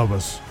have to love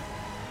us.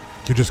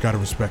 You just gotta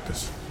respect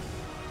us.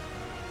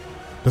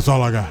 That's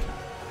all I got.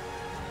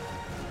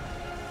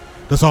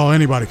 That's all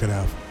anybody could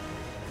have.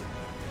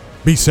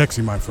 Be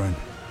sexy, my friend.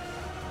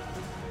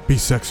 Be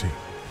sexy.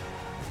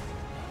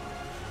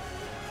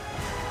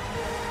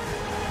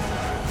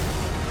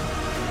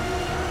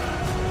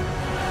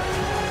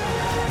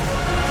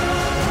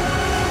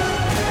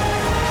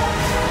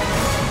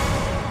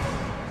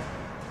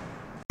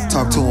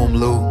 Talk to him,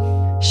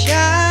 Lou.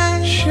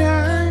 Shine,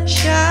 shine,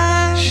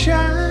 shine,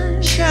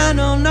 shine, shine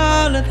on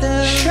all of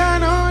them.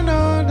 Shine on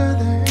all of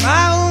them.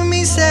 My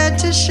homie said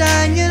to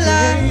shine your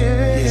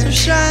light, so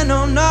shine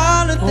on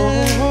all of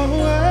them.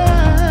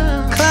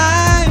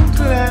 Climb,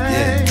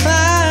 climb,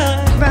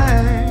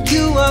 climb.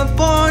 You were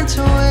born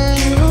to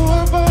win.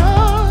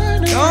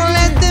 Don't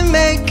let them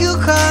make you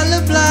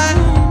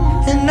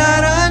colorblind and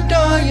not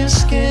adore your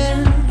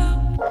skin.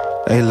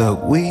 Hey,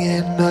 look, we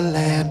in the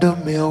land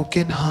of milk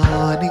and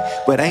honey,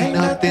 but ain't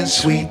nothing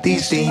sweet,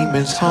 these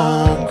demons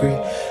hungry.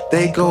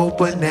 They go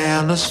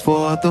bananas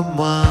for the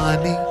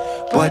money,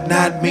 but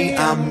not me,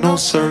 I'm no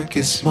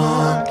circus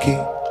monkey.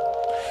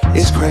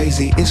 It's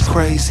crazy, it's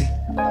crazy.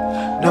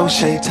 No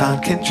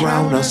shaitan can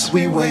drown us,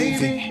 we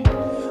wavy.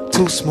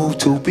 Too smooth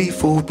to be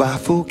fooled by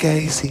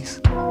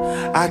fugazis.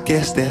 I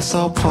guess that's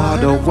all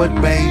part of what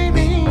made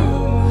me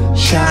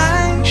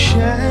shine,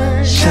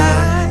 shine,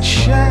 shine,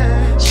 shine.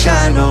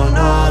 Shine on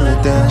all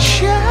of them.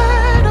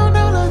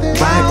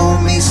 My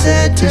homie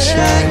said to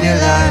shine your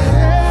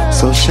light,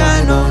 so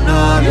shine on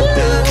all of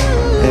them.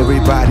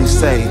 Everybody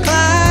say,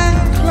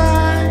 climb,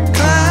 climb,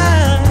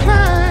 climb,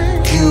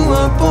 climb. You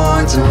were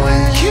born to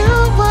win.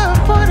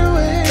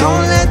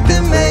 Don't let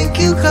them make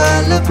you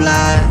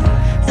colorblind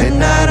and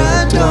not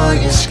adore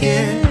your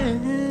skin.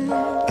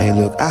 Hey,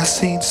 look, I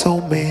seen so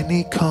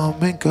many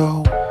come and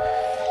go.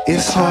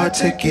 It's hard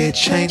to get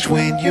change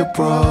when you're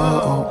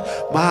broke.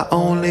 My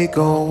only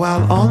goal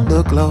out on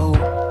the globe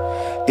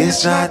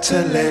is not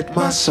to let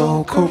my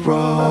soul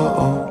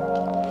corrode.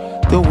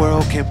 The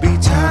world can be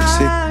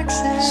toxic,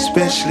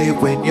 especially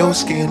when your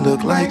skin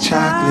look like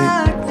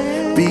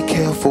chocolate. Be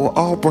careful,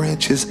 all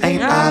branches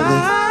ain't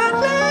olive.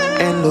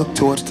 And look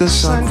towards the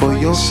sun for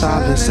your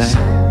solace.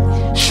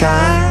 And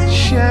shine,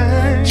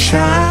 shine,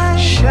 shine,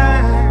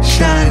 shine,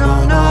 shine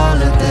on all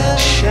of them.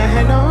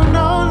 Shine on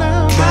all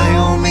of them. My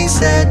homie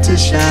said to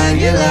shine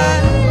your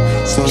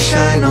light, so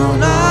shine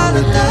on all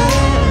of them.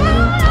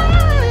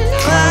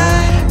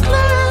 Climb,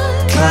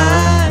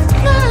 climb,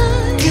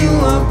 climb. You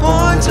were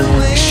born to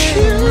win.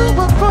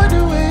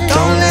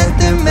 Don't let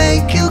them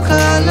make you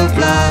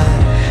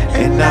colorblind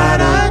and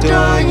not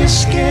adore your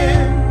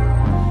skin.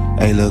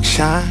 Hey, look,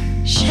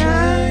 shine,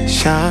 shine,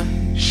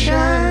 shine,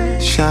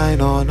 shine,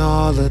 shine on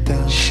all of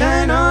them.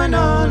 Shine on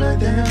all of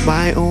them.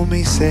 My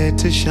homie said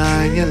to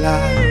shine your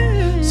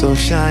light, so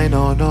shine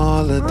on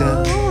all of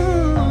them.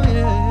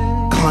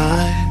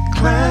 Climb,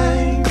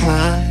 climb,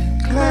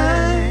 climb,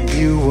 climb.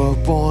 You were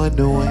born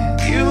to win.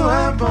 You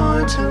were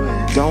born to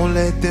win. Don't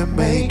let them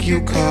make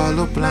you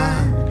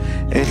colorblind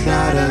and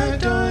not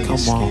adore your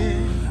skin. Come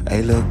on,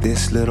 hey, look,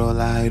 this little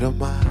light of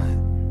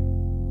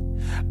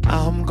mine,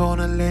 I'm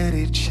gonna let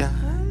it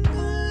shine.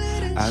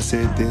 I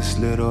said this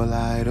little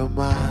light of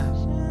mine,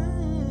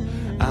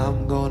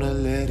 I'm gonna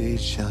let it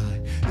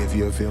shine. If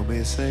you feel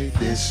me, say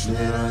this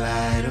little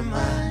light of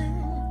mine,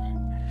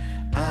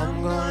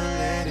 I'm gonna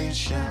let it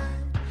shine.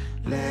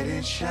 Let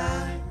it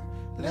shine,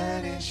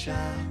 let it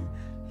shine,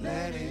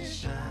 let it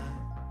shine.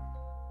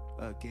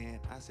 Again,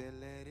 I said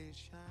let it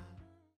shine.